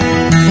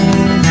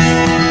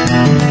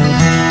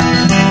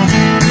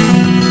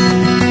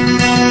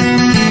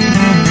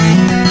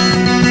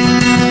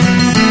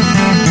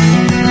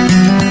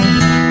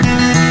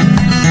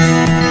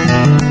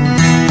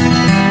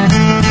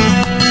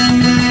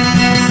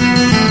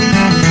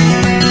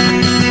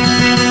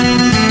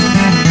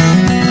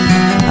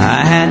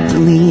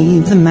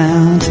 Leave the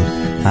mountain,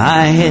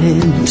 I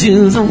headed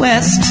to the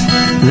west.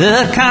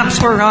 The cops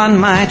were on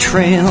my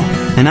trail,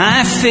 and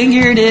I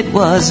figured it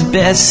was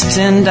best.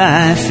 And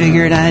I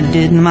figured I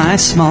did my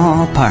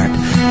small part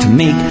to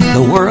make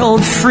the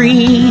world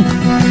free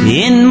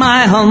in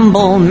my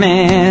humble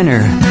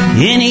manner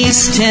in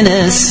East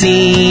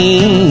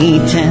Tennessee.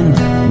 10,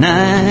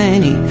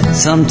 9, 8,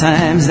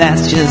 sometimes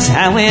that's just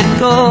how it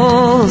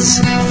goes.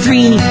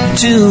 3,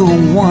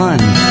 2, 1,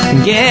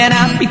 get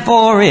out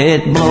before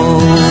it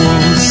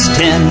blows.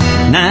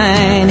 10,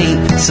 9,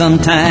 8,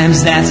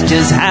 sometimes that's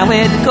just how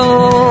it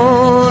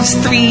goes.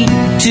 3,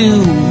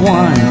 2,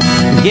 1,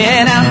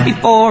 get out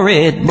before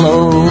it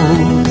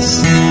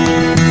blows.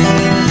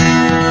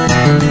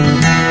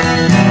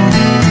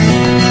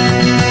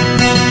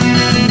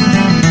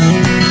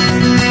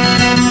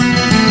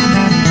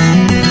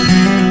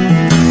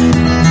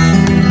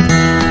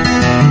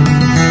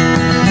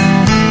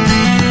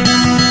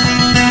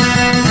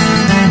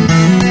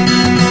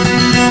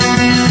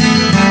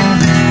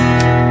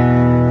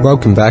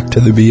 Welcome back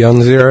to the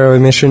Beyond Zero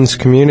Emissions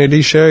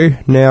Community Show.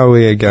 Now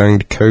we are going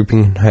to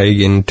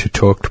Copenhagen to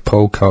talk to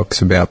Paul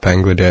Cox about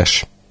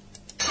Bangladesh.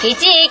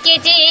 Kichi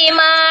kichi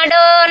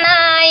mado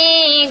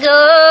nai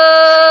go,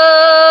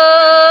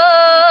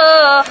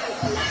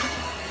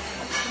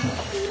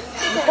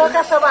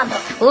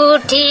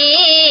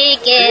 uthi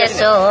ke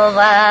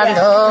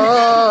sobandho.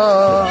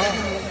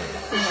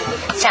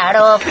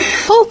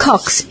 Paul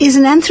Cox is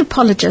an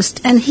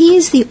anthropologist, and he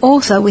is the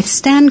author with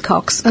Stan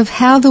Cox of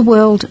How the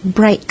World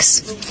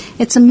Breaks.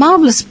 It's a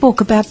marvellous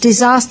book about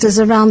disasters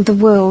around the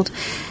world,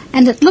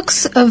 and it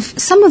looks of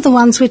some of the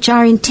ones which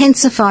are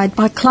intensified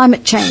by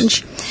climate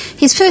change.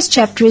 His first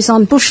chapter is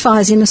on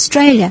bushfires in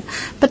Australia,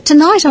 but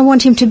tonight I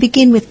want him to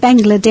begin with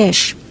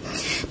Bangladesh,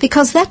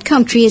 because that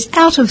country is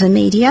out of the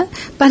media,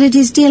 but it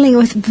is dealing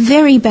with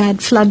very bad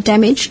flood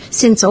damage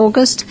since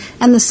August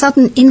and the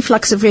sudden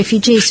influx of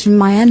refugees from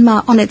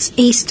Myanmar on its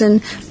eastern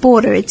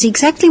border. It's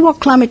exactly what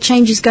climate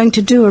change is going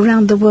to do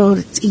around the world.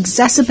 It's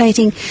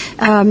exacerbating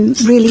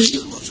really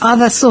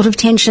other sort of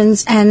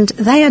tensions, and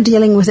they are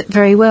dealing with it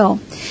very well.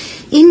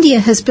 India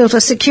has built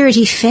a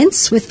security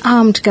fence with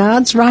armed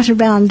guards right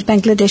around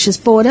Bangladesh's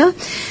border,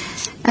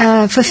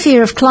 for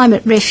fear of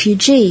climate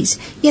refugees.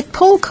 Yet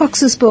Paul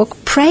Cox's book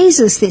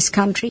praises this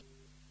country.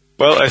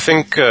 Well, I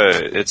think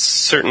it's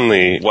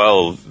certainly,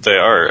 while they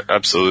are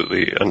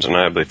absolutely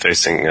undeniably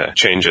facing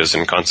changes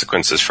and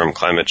consequences from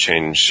climate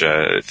change,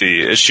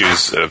 the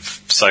issues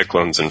of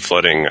cyclones and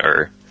flooding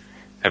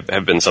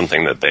have been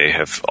something that they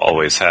have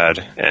always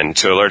had. And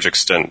to a large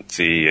extent,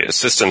 the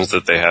systems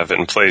that they have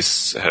in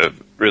place have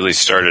really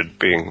started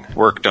being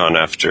worked on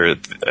after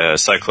a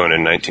cyclone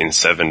in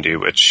 1970,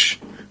 which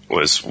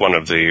was one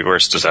of the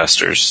worst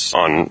disasters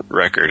on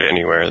record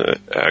anywhere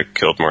that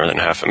killed more than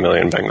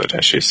 500,000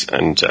 Bangladeshis.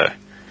 And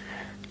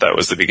that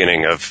was the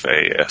beginning of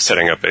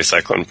setting up a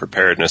cyclone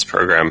preparedness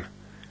program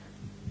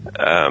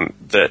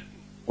that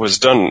was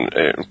done.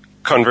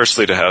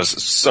 Conversely, to have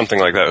something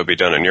like that would be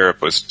done in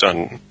Europe was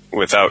done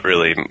without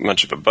really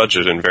much of a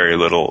budget and very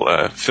little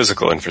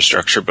physical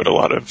infrastructure, but a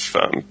lot of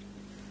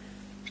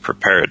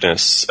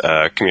preparedness,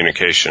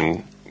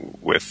 communication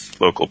with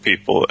local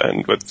people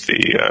and with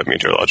the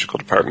meteorological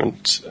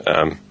department,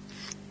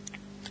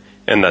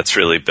 and that's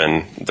really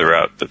been the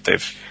route that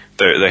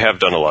they have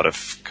done a lot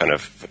of kind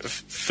of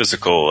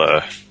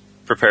physical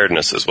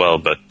preparedness as well,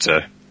 but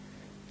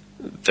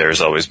there's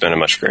always been a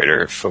much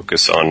greater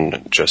focus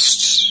on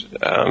just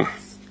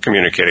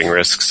communicating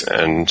risks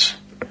and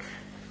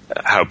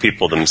how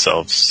people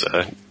themselves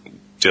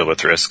deal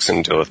with risks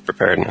and deal with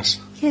preparedness.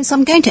 Yes,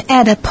 I'm going to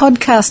add a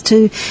podcast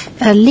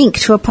a link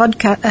to a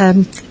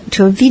podcast,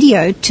 to a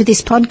video to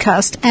this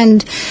podcast,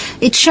 and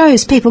it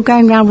shows people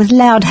going around with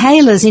loud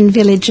hailers in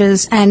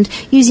villages and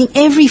using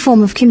every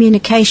form of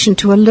communication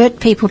to alert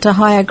people to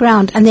higher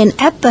ground. And then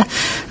at the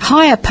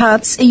higher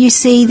parts, you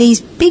see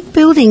these big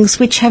buildings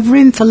which have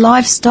room for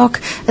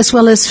livestock as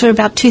well as for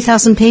about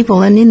 2,000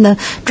 people. And in the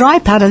dry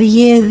part of the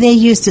year, they're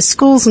used as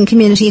schools and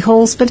community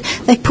halls, but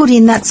they put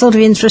in that sort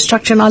of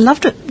infrastructure. And I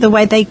loved it, the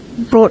way they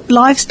brought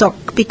livestock,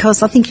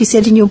 because I think you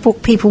said in your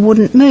book people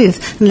wouldn't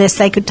move unless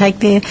they could take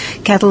their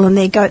cattle and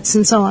their goats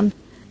and so on.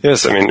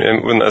 Yes, I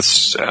mean, when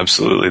that's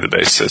absolutely the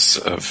basis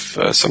of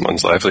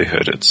someone's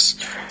livelihood, it's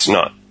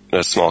not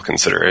a small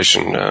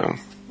consideration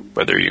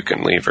whether you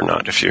can leave or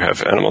not if you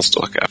have animals to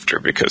look after,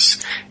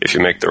 because if you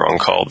make the wrong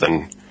call,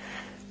 then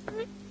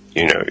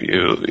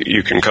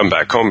you can come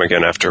back home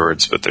again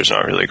afterwards, but there's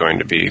not really going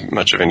to be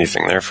much of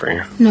anything there for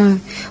you. No.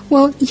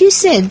 Well, you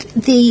said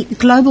the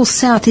Global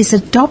South is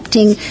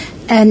adopting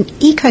an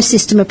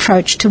ecosystem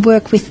approach to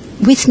work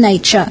with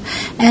nature,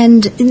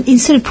 and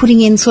instead of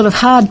putting in sort of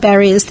hard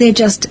barriers, they're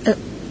just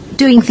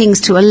doing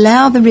things to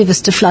allow the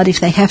rivers to flood if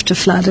they have to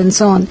flood and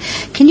so on.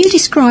 Can you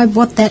describe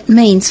what that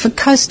means for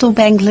coastal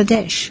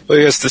Bangladesh? Well,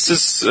 yes, this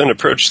is an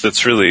approach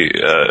that's really,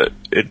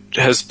 it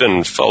has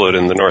been followed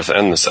in the north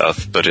and the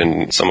south, but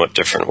in somewhat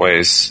different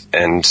ways,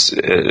 and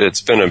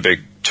it's been a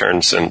big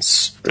turn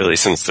since the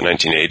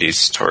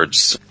 1980s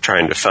towards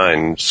trying to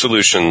find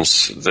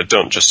solutions that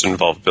don't just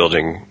involve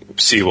building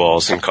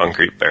seawalls and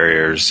concrete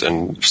barriers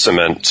and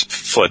cement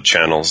flood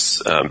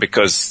channels,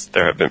 because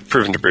there have been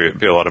proven to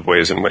be a lot of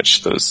ways in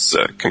which those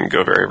can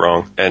go very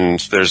wrong. And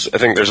I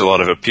think there's a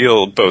lot of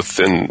appeal both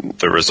in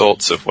the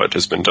results of what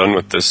has been done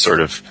with this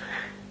sort of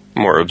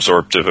more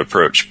absorptive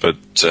approach, but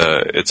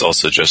it's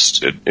also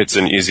just it's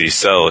an easy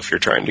sell if you're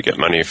trying to get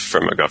money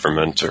from a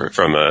government or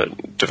from a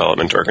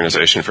development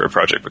organization for a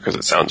project, because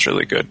it sounds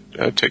really good,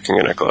 taking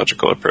an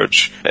ecological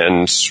approach.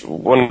 And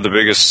one of the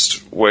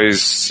biggest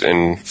ways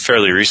in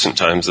fairly recent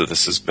times that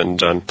this has been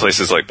done,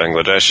 places like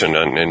Bangladesh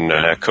and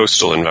in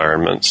coastal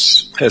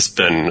environments, has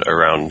been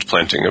around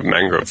planting of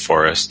mangrove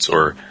forests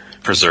or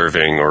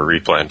preserving or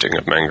replanting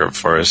of mangrove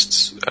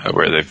forests,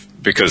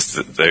 because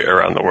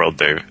around the world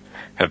they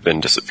have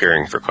been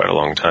disappearing for quite a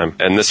long time.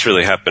 And this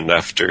really happened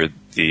after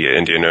the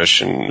Indian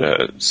Ocean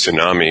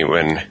tsunami,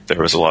 when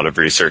there was a lot of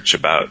research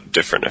about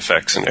different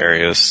effects in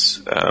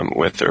areas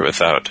with or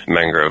without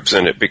mangroves.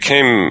 And it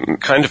became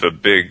kind of a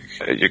big,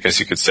 I guess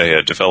you could say,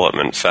 a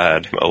development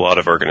fad. A lot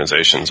of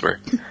organizations were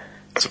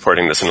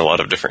supporting this in a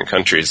lot of different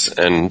countries.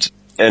 And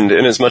in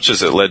as much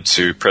as it led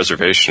to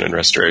preservation and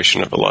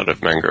restoration of a lot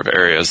of mangrove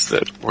areas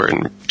that were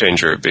in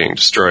danger of being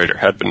destroyed or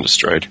had been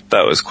destroyed,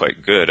 that was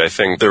quite good. I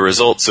think the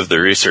results of the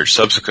research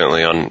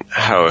subsequently on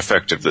how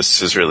effective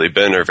this has really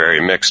been are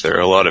very mixed. There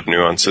are a lot of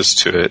nuances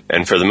to it.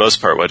 And for the most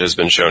part, what has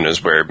been shown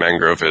is where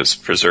mangrove is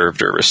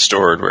preserved or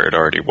restored where it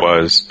already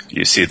was,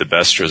 you see the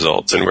best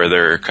results. And where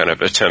there are kind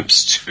of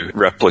attempts to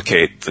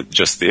replicate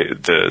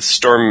the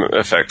storm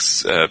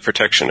effects,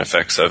 protection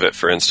effects of it,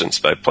 for instance,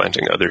 by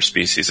planting other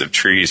species of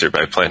trees or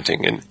by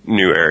planting in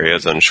new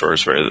areas on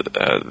shores where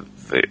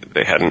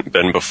they hadn't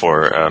been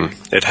before,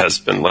 it has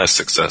been less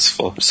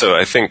successful. So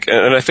I think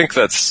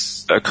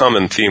that's a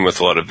common theme with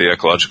a lot of the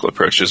ecological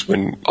approaches,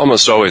 when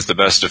almost always the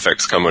best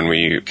effects come when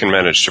we can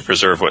manage to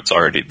preserve what's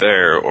already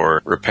there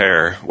or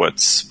repair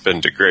what's been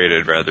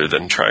degraded, rather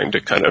than trying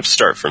to kind of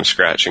start from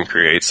scratch and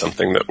create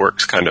something that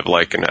works kind of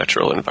like a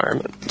natural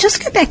environment.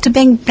 Just go back to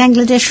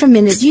Bangladesh for a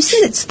minute. You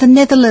said it's the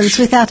Netherlands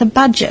without a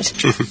budget.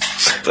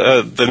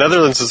 The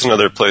Netherlands is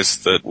another place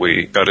that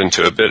we got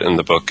into a bit in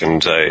the book,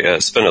 and I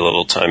spent a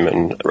little time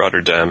in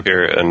Rotterdam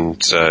here,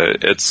 and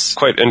it's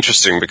quite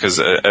interesting because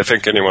I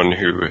think anyone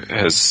who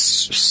has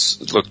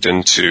looked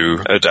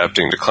into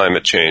adapting to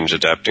climate change,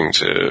 adapting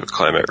to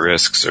climate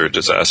risks or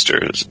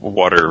disasters,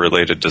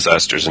 water-related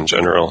disasters in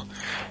general,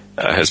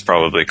 has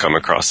probably come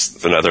across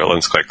the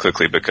Netherlands quite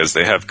quickly, because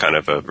they have kind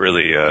of a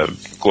really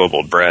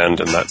global brand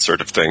and that sort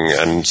of thing,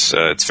 and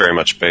it's very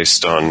much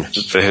based on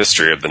the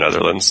history of the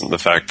Netherlands and the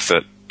fact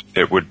that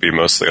it would be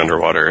mostly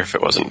underwater if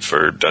it wasn't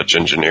for Dutch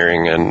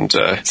engineering, and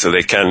so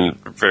they can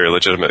very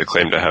legitimately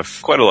claim to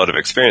have quite a lot of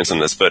experience in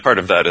this, but part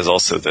of that is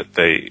also that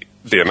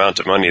the amount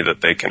of money that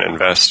they can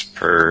invest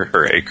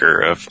per acre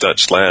of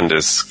Dutch land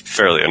is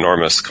fairly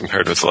enormous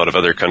compared with a lot of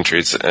other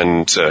countries.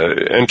 And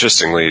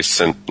interestingly,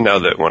 now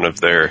that one of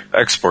their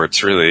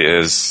exports really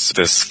is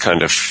this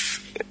kind of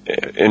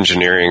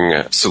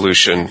engineering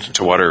solution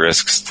to water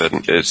risks,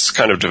 then it's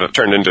kind of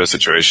turned into a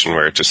situation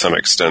where, to some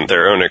extent,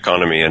 their own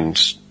economy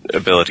and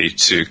ability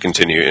to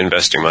continue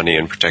investing money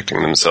and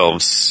protecting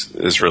themselves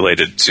is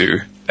related to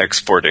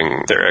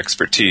exporting their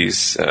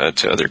expertise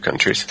to other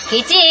countries.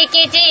 Kichi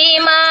kichi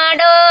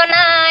mado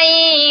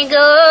nai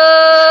go.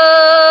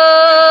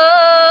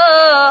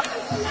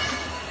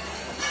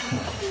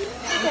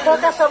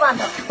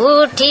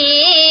 उठी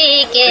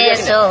के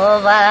सो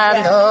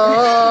बांधो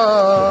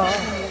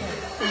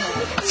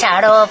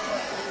छाड़ो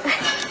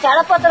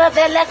छाड़ो पत्र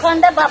देले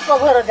खंडे बाप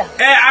घर जा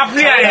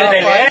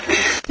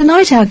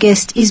Tonight our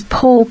guest is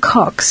Paul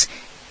Cox.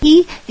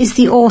 He is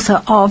the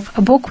author of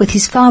a book with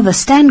his father,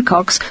 Stan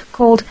Cox,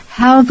 called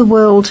How the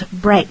World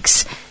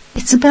Breaks.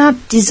 It's about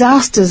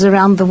disasters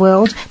around the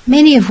world,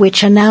 many of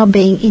which are now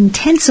being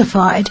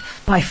intensified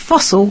by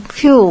fossil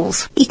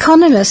fuels.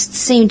 Economists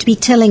seem to be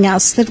telling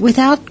us that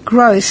without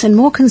growth and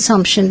more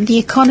consumption, the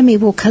economy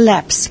will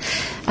collapse.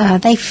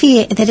 They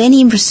fear that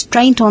any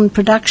restraint on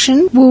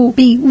production will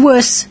be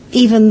worse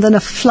even than a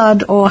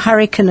flood or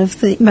hurricane of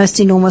the most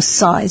enormous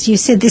size. You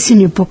said this in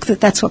your book, that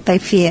that's what they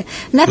fear.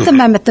 And at the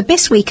moment, the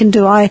best we can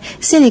do, I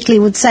cynically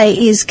would say,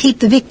 is keep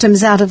the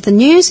victims out of the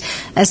news,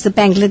 as the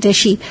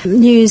Bangladeshi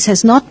news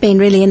has not been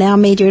really in our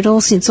media at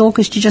all since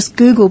August. You just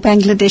Google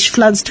Bangladesh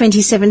floods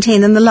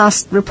 2017 and the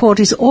last report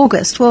is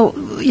August. Well,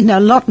 you know, a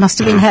lot must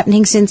have been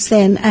happening since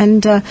then,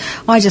 and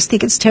I just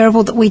think it's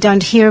terrible that we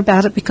don't hear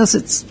about it because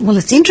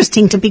it's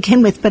interesting to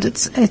begin with, but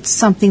it's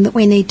something that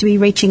we need to be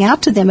reaching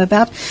out to them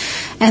about.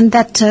 And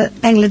that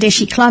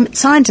Bangladeshi climate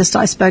scientist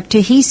I spoke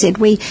to, he said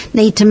we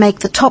need to make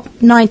the top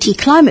 90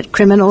 climate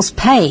criminals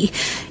pay.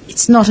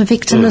 It's not a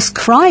victimless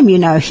crime, you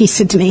know, he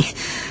said to me.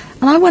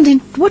 And I wondered,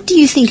 what do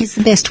you think is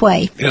the best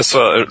way? Yes,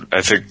 well,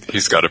 I think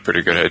he's got a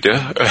pretty good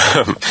idea.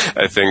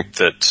 I think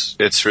that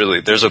it's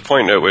really, there's a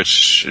point at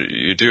which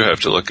you do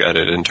have to look at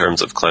it in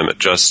terms of climate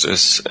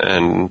justice,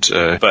 and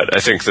but I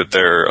think that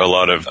there are a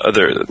lot of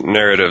other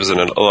narratives and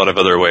a lot of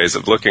other ways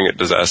of looking at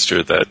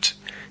disaster that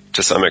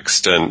to some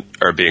extent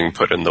are being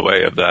put in the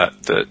way of that,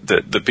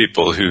 the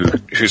people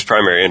whose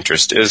primary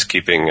interest is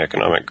keeping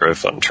economic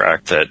growth on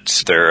track,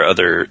 that there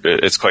are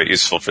it's quite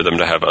useful for them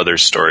to have other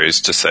stories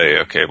to say,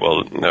 okay,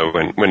 well, no,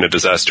 when a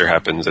disaster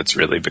happens, it's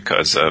really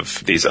because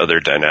of these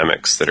other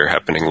dynamics that are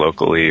happening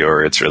locally,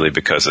 or it's really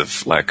because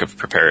of lack of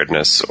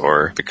preparedness,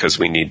 or because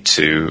we need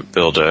to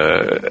build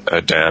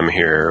a dam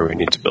here, or we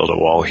need to build a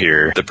wall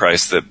here. The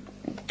price that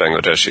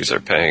Bangladeshis are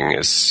paying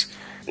is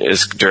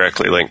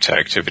directly linked to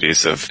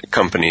activities of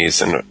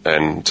companies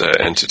and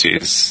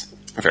entities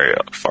very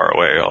far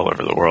away all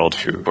over the world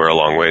who are a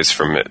long ways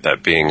from it,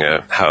 that being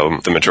how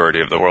the majority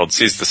of the world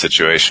sees the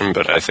situation.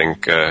 But I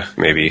think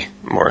maybe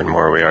more and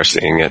more we are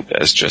seeing it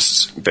as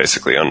just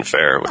basically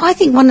unfair. I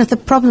think one of the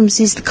problems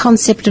is the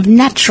concept of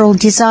natural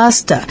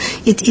disaster.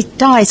 It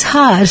dies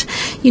hard.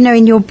 You know,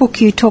 in your book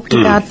you talked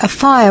about a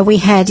fire we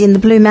had in the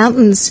Blue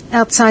Mountains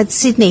outside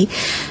Sydney,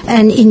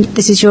 and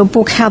this is your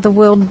book, How the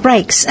World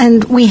Breaks,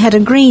 and we had a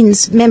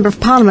Greens Member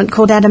of Parliament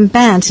called Adam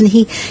Bandt, and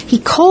he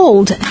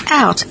called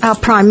out our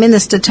Prime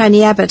Minister,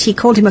 Tony Abbott. He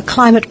called him a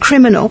climate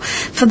criminal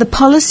for the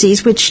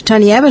policies which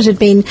Tony Abbott had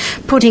been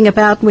putting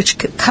about, which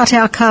cut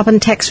our carbon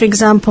tax, for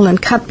example,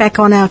 and cut back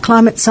on our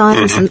climate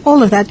science and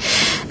all of that.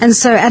 And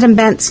so Adam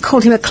Bandt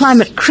called him a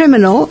climate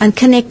criminal and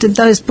connected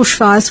those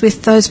bushfires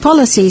with those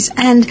policies.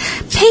 And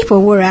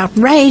people were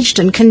outraged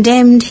and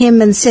condemned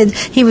him and said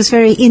he was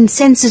very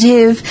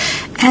insensitive.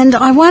 And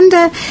I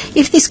wonder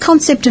if this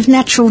concept of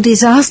natural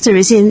disaster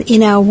is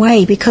in our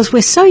way, because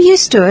we're so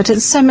used to it.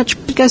 It's so much,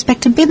 it goes back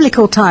to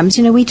biblical times.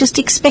 You know, we just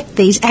expect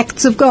these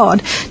acts of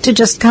God to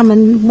just come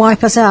and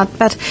wipe us out.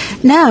 But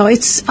now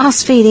it's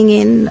us feeding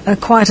in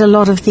quite a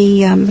lot of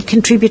the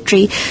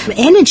contributory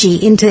energy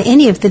into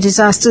any of the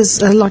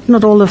disasters, like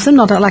not all of them,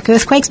 not like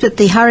earthquakes, but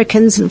the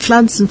hurricanes and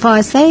floods and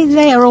fires,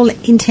 they are all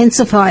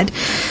intensified.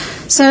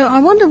 So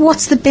I wonder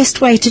what's the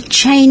best way to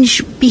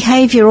change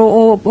behaviour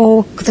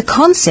or the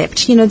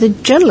concept. You know, the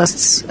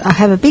journalists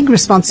have a big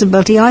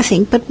responsibility, I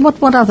think, but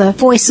what other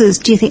voices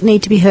do you think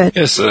need to be heard?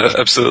 Yes,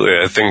 absolutely.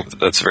 I think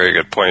that's a very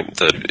good point,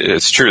 that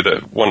it's true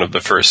that one of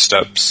the first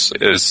steps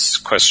is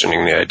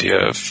questioning the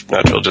idea of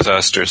natural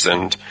disasters,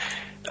 and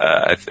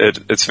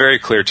it's very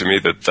clear to me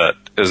that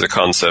is a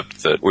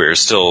concept that we're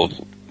still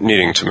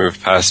needing to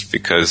move past,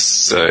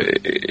 because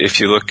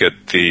if you look at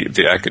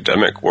the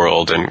academic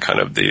world and kind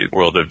of the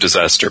world of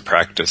disaster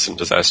practice and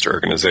disaster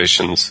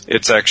organizations,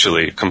 it's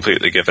actually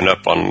completely given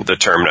up on the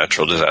term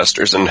natural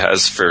disasters, and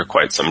has for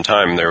quite some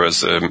time. There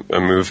was a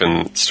move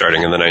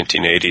starting in the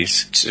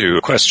 1980s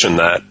to question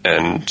that,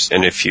 and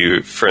if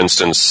you, for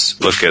instance,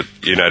 look at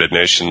United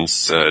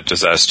Nations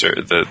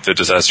the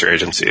disaster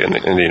agency in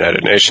the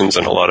United Nations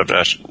and a lot of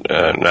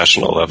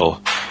national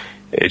level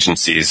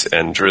agencies,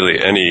 and really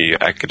any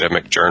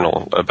academic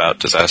journal about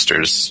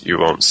disasters, you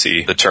won't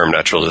see the term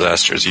natural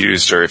disasters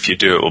used, or if you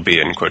do, it will be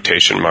in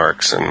quotation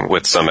marks and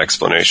with some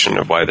explanation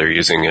of why they're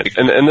using it.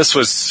 And this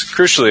was,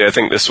 crucially, I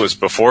think this was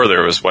before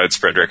there was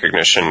widespread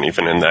recognition,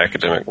 even in the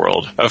academic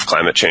world, of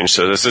climate change.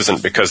 So this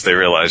isn't because they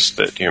realized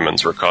that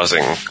humans were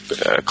causing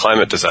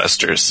climate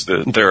disasters.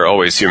 There are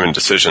always human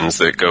decisions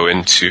that go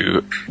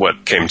into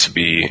what came to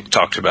be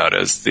talked about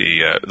as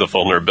the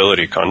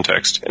vulnerability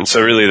context. And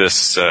so really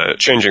this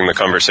changing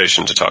the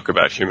conversation to talk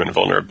about human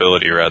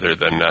vulnerability rather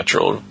than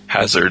natural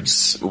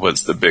hazards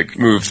was the big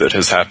move that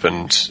has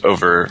happened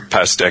over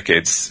past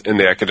decades in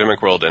the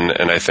academic world,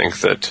 and I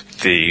think that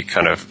the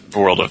kind of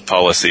world of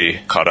policy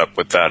caught up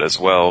with that as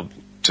well.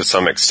 to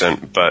some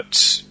extent,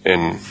 but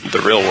in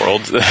the real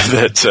world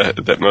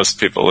that most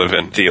people live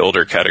in, the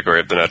older category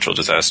of the natural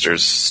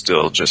disasters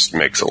still just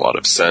makes a lot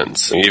of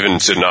sense. And even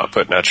to not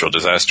put natural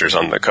disasters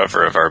on the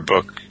cover of our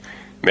book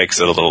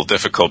makes it a little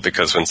difficult,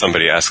 because when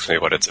somebody asks me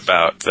what it's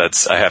about,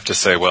 I have to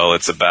say, well,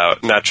 it's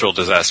about natural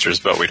disasters,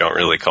 but we don't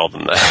really call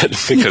them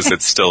that because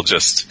it's still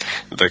just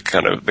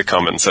the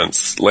common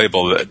sense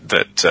label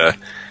that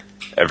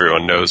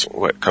everyone knows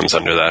what comes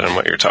under that and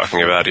what you're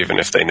talking about, even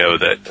if they know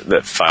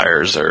that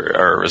fires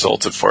are a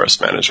result of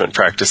forest management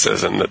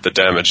practices, and that the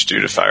damage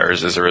due to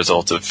fires is a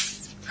result of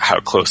how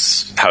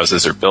close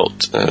houses are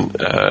built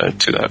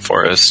to that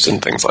forest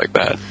and things like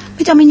that.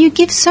 But, I mean, you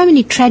give so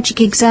many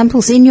tragic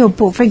examples in your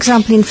book. For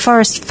example, in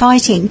forest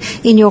fighting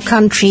in your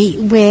country,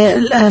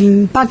 where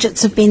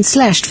budgets have been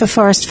slashed for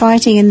forest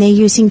fighting and they're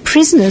using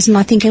prisoners. And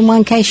I think in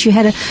one case you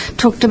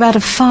talked about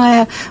a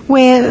fire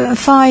where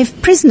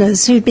 5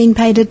 prisoners who'd been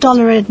paid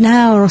 $1 an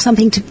hour or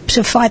something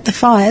to fight the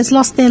fires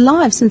lost their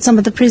lives, and some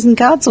of the prison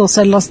guards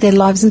also lost their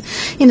lives. And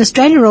in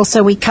Australia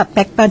also we cut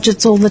back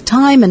budgets all the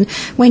time. And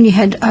when you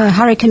had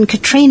Hurricane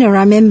Katrina, I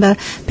remember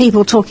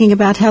people talking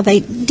about how they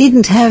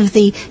didn't have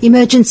the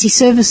emergency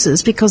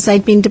services because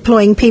they'd been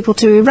deploying people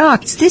to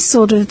Iraq. It's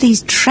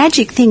these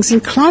tragic things,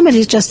 and climate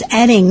is just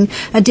adding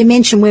a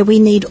dimension where we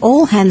need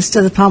all hands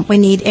to the pump. We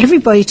need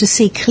everybody to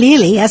see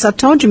clearly. As I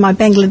told you, my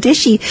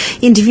Bangladeshi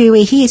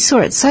interviewee, he saw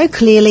it so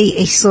clearly.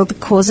 He saw the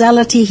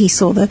causality, he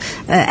saw the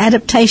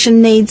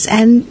adaptation needs,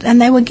 and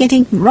they were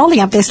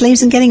rolling up their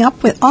sleeves and getting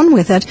on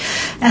with it.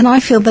 And I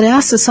feel that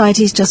our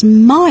society is just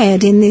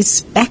mired in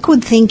this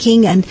backward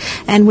thinking,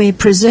 and we're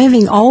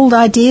preserving old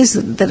ideas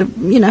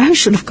that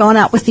should have gone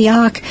out with the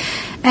ark.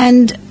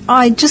 And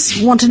I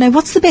just want to know,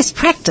 what's the best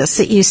practice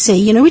that you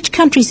see? Which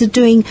countries are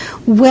doing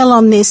well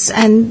on this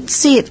and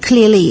see it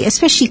clearly,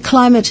 especially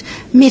climate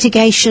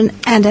mitigation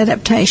and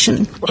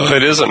adaptation? Well,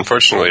 it is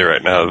unfortunately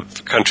right now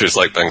countries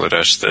like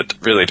Bangladesh that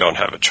really don't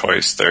have a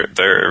choice. They're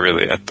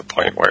really at the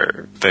point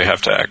where they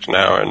have to act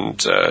now,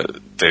 and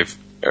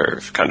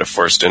are kind of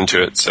forced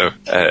into it. So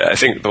I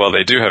think while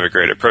they do have a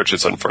great approach,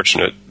 it's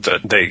unfortunate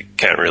that they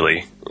don't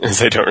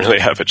really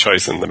have a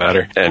choice in the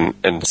matter,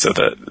 and so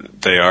that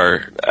they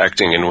are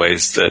acting in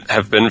ways that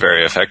have been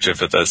very effective.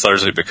 But that's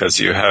largely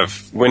because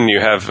when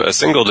you have a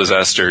single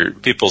disaster,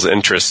 people's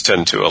interests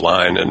tend to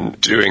align, and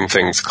doing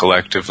things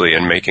collectively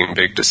and making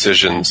big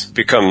decisions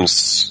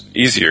becomes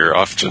easier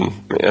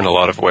often in a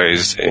lot of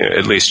ways,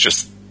 at least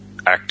just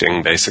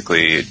acting,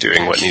 basically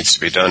doing what needs to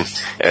be done.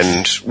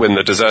 And when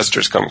the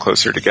disasters come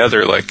closer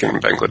together, like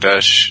in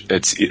Bangladesh,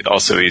 it's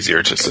also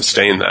easier to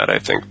sustain that, I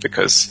think,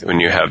 because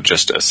when you have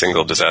just a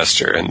single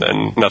disaster and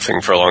then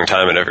nothing for a long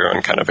time, and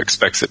everyone kind of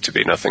expects it to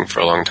be nothing for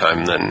a long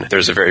time, then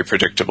there's a very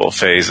predictable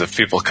phase of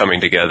people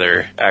coming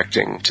together,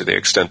 acting to the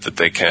extent that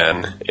they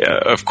can. Yeah,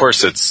 of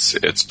course,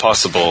 it's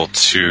possible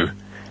to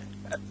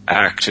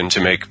act and to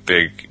make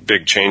big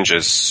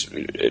changes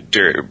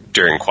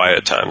during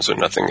quiet times when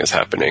nothing is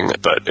happening,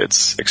 but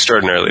it's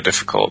extraordinarily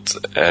difficult,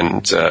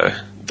 and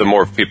the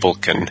more people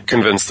can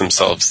convince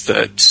themselves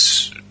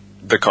that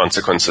the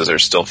consequences are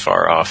still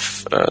far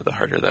off, the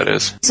harder that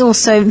is. It's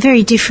also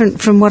very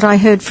different from what I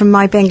heard from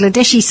my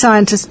Bangladeshi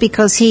scientist,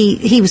 because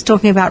he was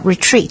talking about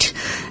retreat,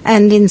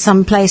 and in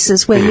some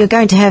places where you're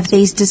going to have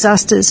these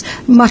disasters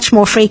much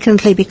more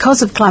frequently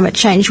because of climate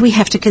change, we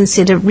have to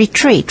consider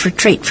retreat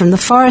from the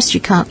forest.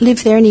 You can't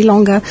live there any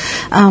longer.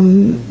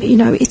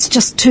 It's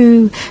just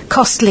too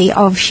costly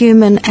of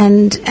human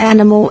and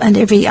animal and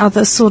every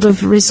other sort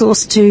of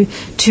resource to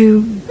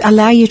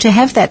allow you to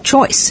have that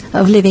choice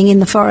of living in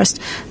the forest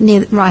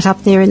right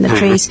up there in the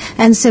trees.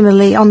 And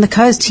similarly on the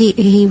coast,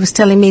 he was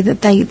telling me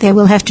that they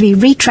will have to be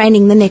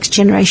retraining the next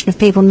generation of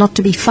people not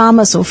to be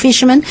farmers or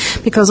fishermen,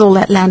 because all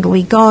that land will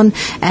be gone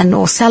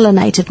or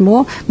salinated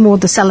more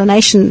the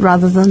salination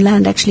rather than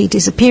land actually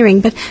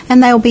disappearing.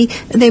 And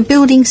they're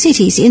building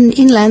cities,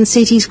 inland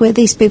cities, where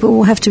these people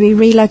will have to be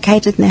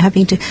relocated, and they're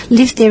having to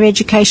lift their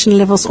education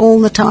levels all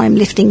the time,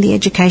 lifting the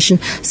education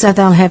so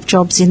they'll have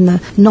jobs in the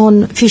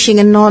non-fishing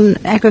and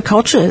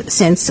non-agriculture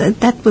sense.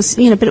 That was,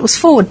 but it was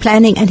forward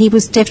planning, and he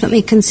was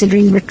definitely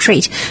considering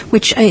retreat,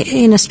 which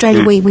in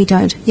Australia we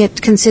don't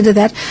yet consider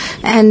that.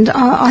 And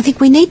I think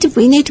we need to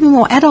be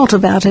more adult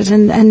about it,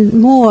 and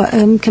more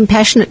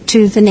compassionate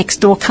to the next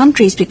door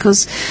countries,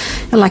 because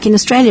like in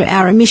Australia,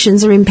 our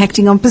emissions are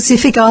impacting on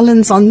Pacific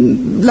Islands,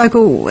 on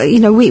local,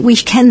 we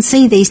can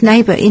see these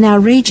in our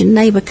region,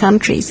 neighbour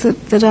countries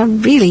that are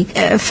really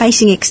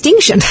facing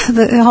extinction.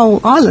 The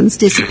whole island's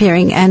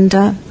disappearing, and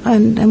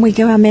we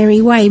go our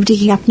merry way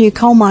digging up new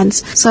coal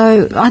mines.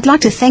 So I'd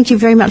like to thank you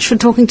very much for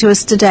talking to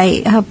us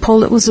today,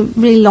 Paul. It was a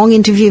really long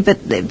interview, but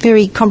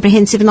very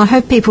comprehensive, and I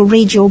hope people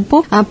read your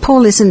book.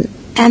 Paul is an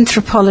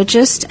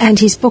anthropologist, and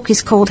his book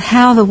is called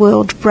How the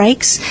World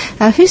Breaks.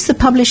 Who's the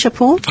publisher,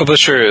 Paul? The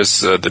publisher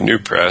is the New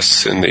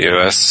Press in the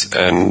US,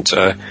 and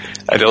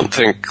I don't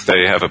think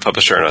they have a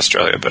publisher in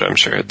Australia, but I'm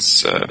sure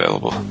it's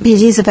available.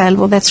 It is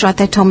available, that's right,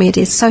 they told me it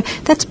is. So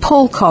that's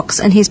Paul Cox,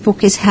 and his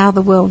book is How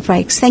the World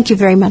Breaks. Thank you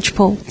very much,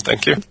 Paul.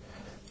 Thank you.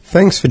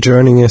 Thanks for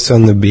joining us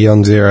on the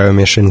Beyond Zero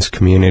Emissions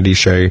Community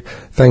Show.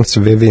 Thanks to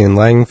Vivian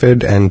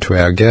Langford and to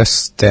our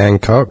guest, Dan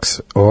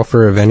Cox,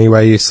 author of Any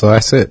Way You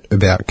Slice It,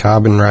 about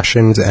carbon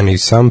rations, and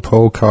his son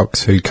Paul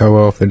Cox, who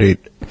co-authored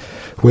it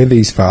with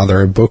his father,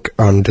 a book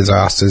on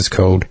disasters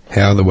called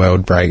How the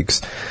World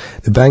Breaks.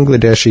 The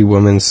Bangladeshi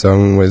Woman's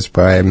Song was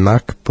by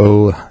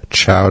Makbul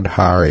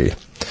Chowdhury.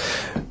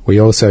 We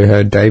also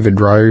heard David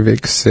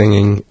Rovick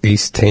singing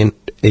East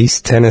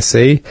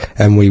Tennessee,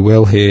 and we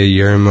will hear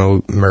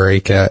Yurma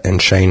Marika and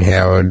Shane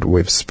Howard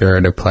with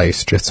Spirit of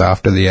Place just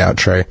after the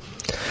outro.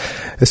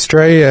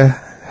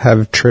 Australia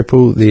have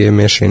triple the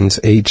emissions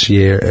each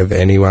year of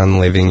anyone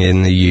living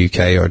in the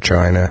UK or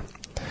China.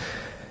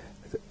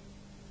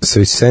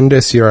 So send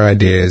us your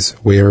ideas.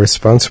 We are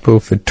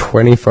responsible for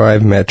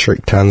 25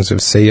 metric tonnes of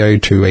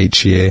CO2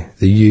 each year.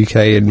 The UK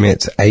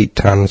emits 8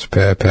 tonnes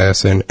per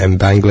person, and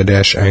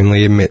Bangladesh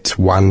only emits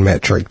 1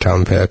 metric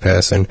tonne per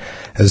person.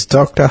 As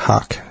Dr.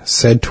 Huck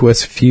said to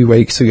us a few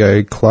weeks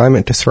ago,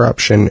 climate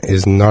disruption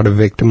is not a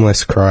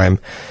victimless crime.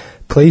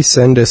 Please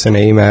send us an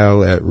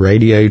email at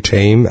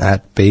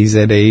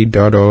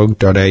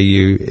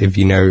radioteam@bze.org.au if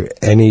you know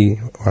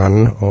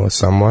anyone or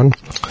someone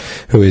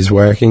who is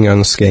working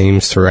on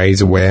schemes to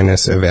raise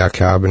awareness of our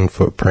carbon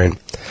footprint.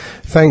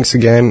 Thanks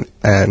again,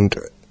 and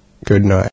good night.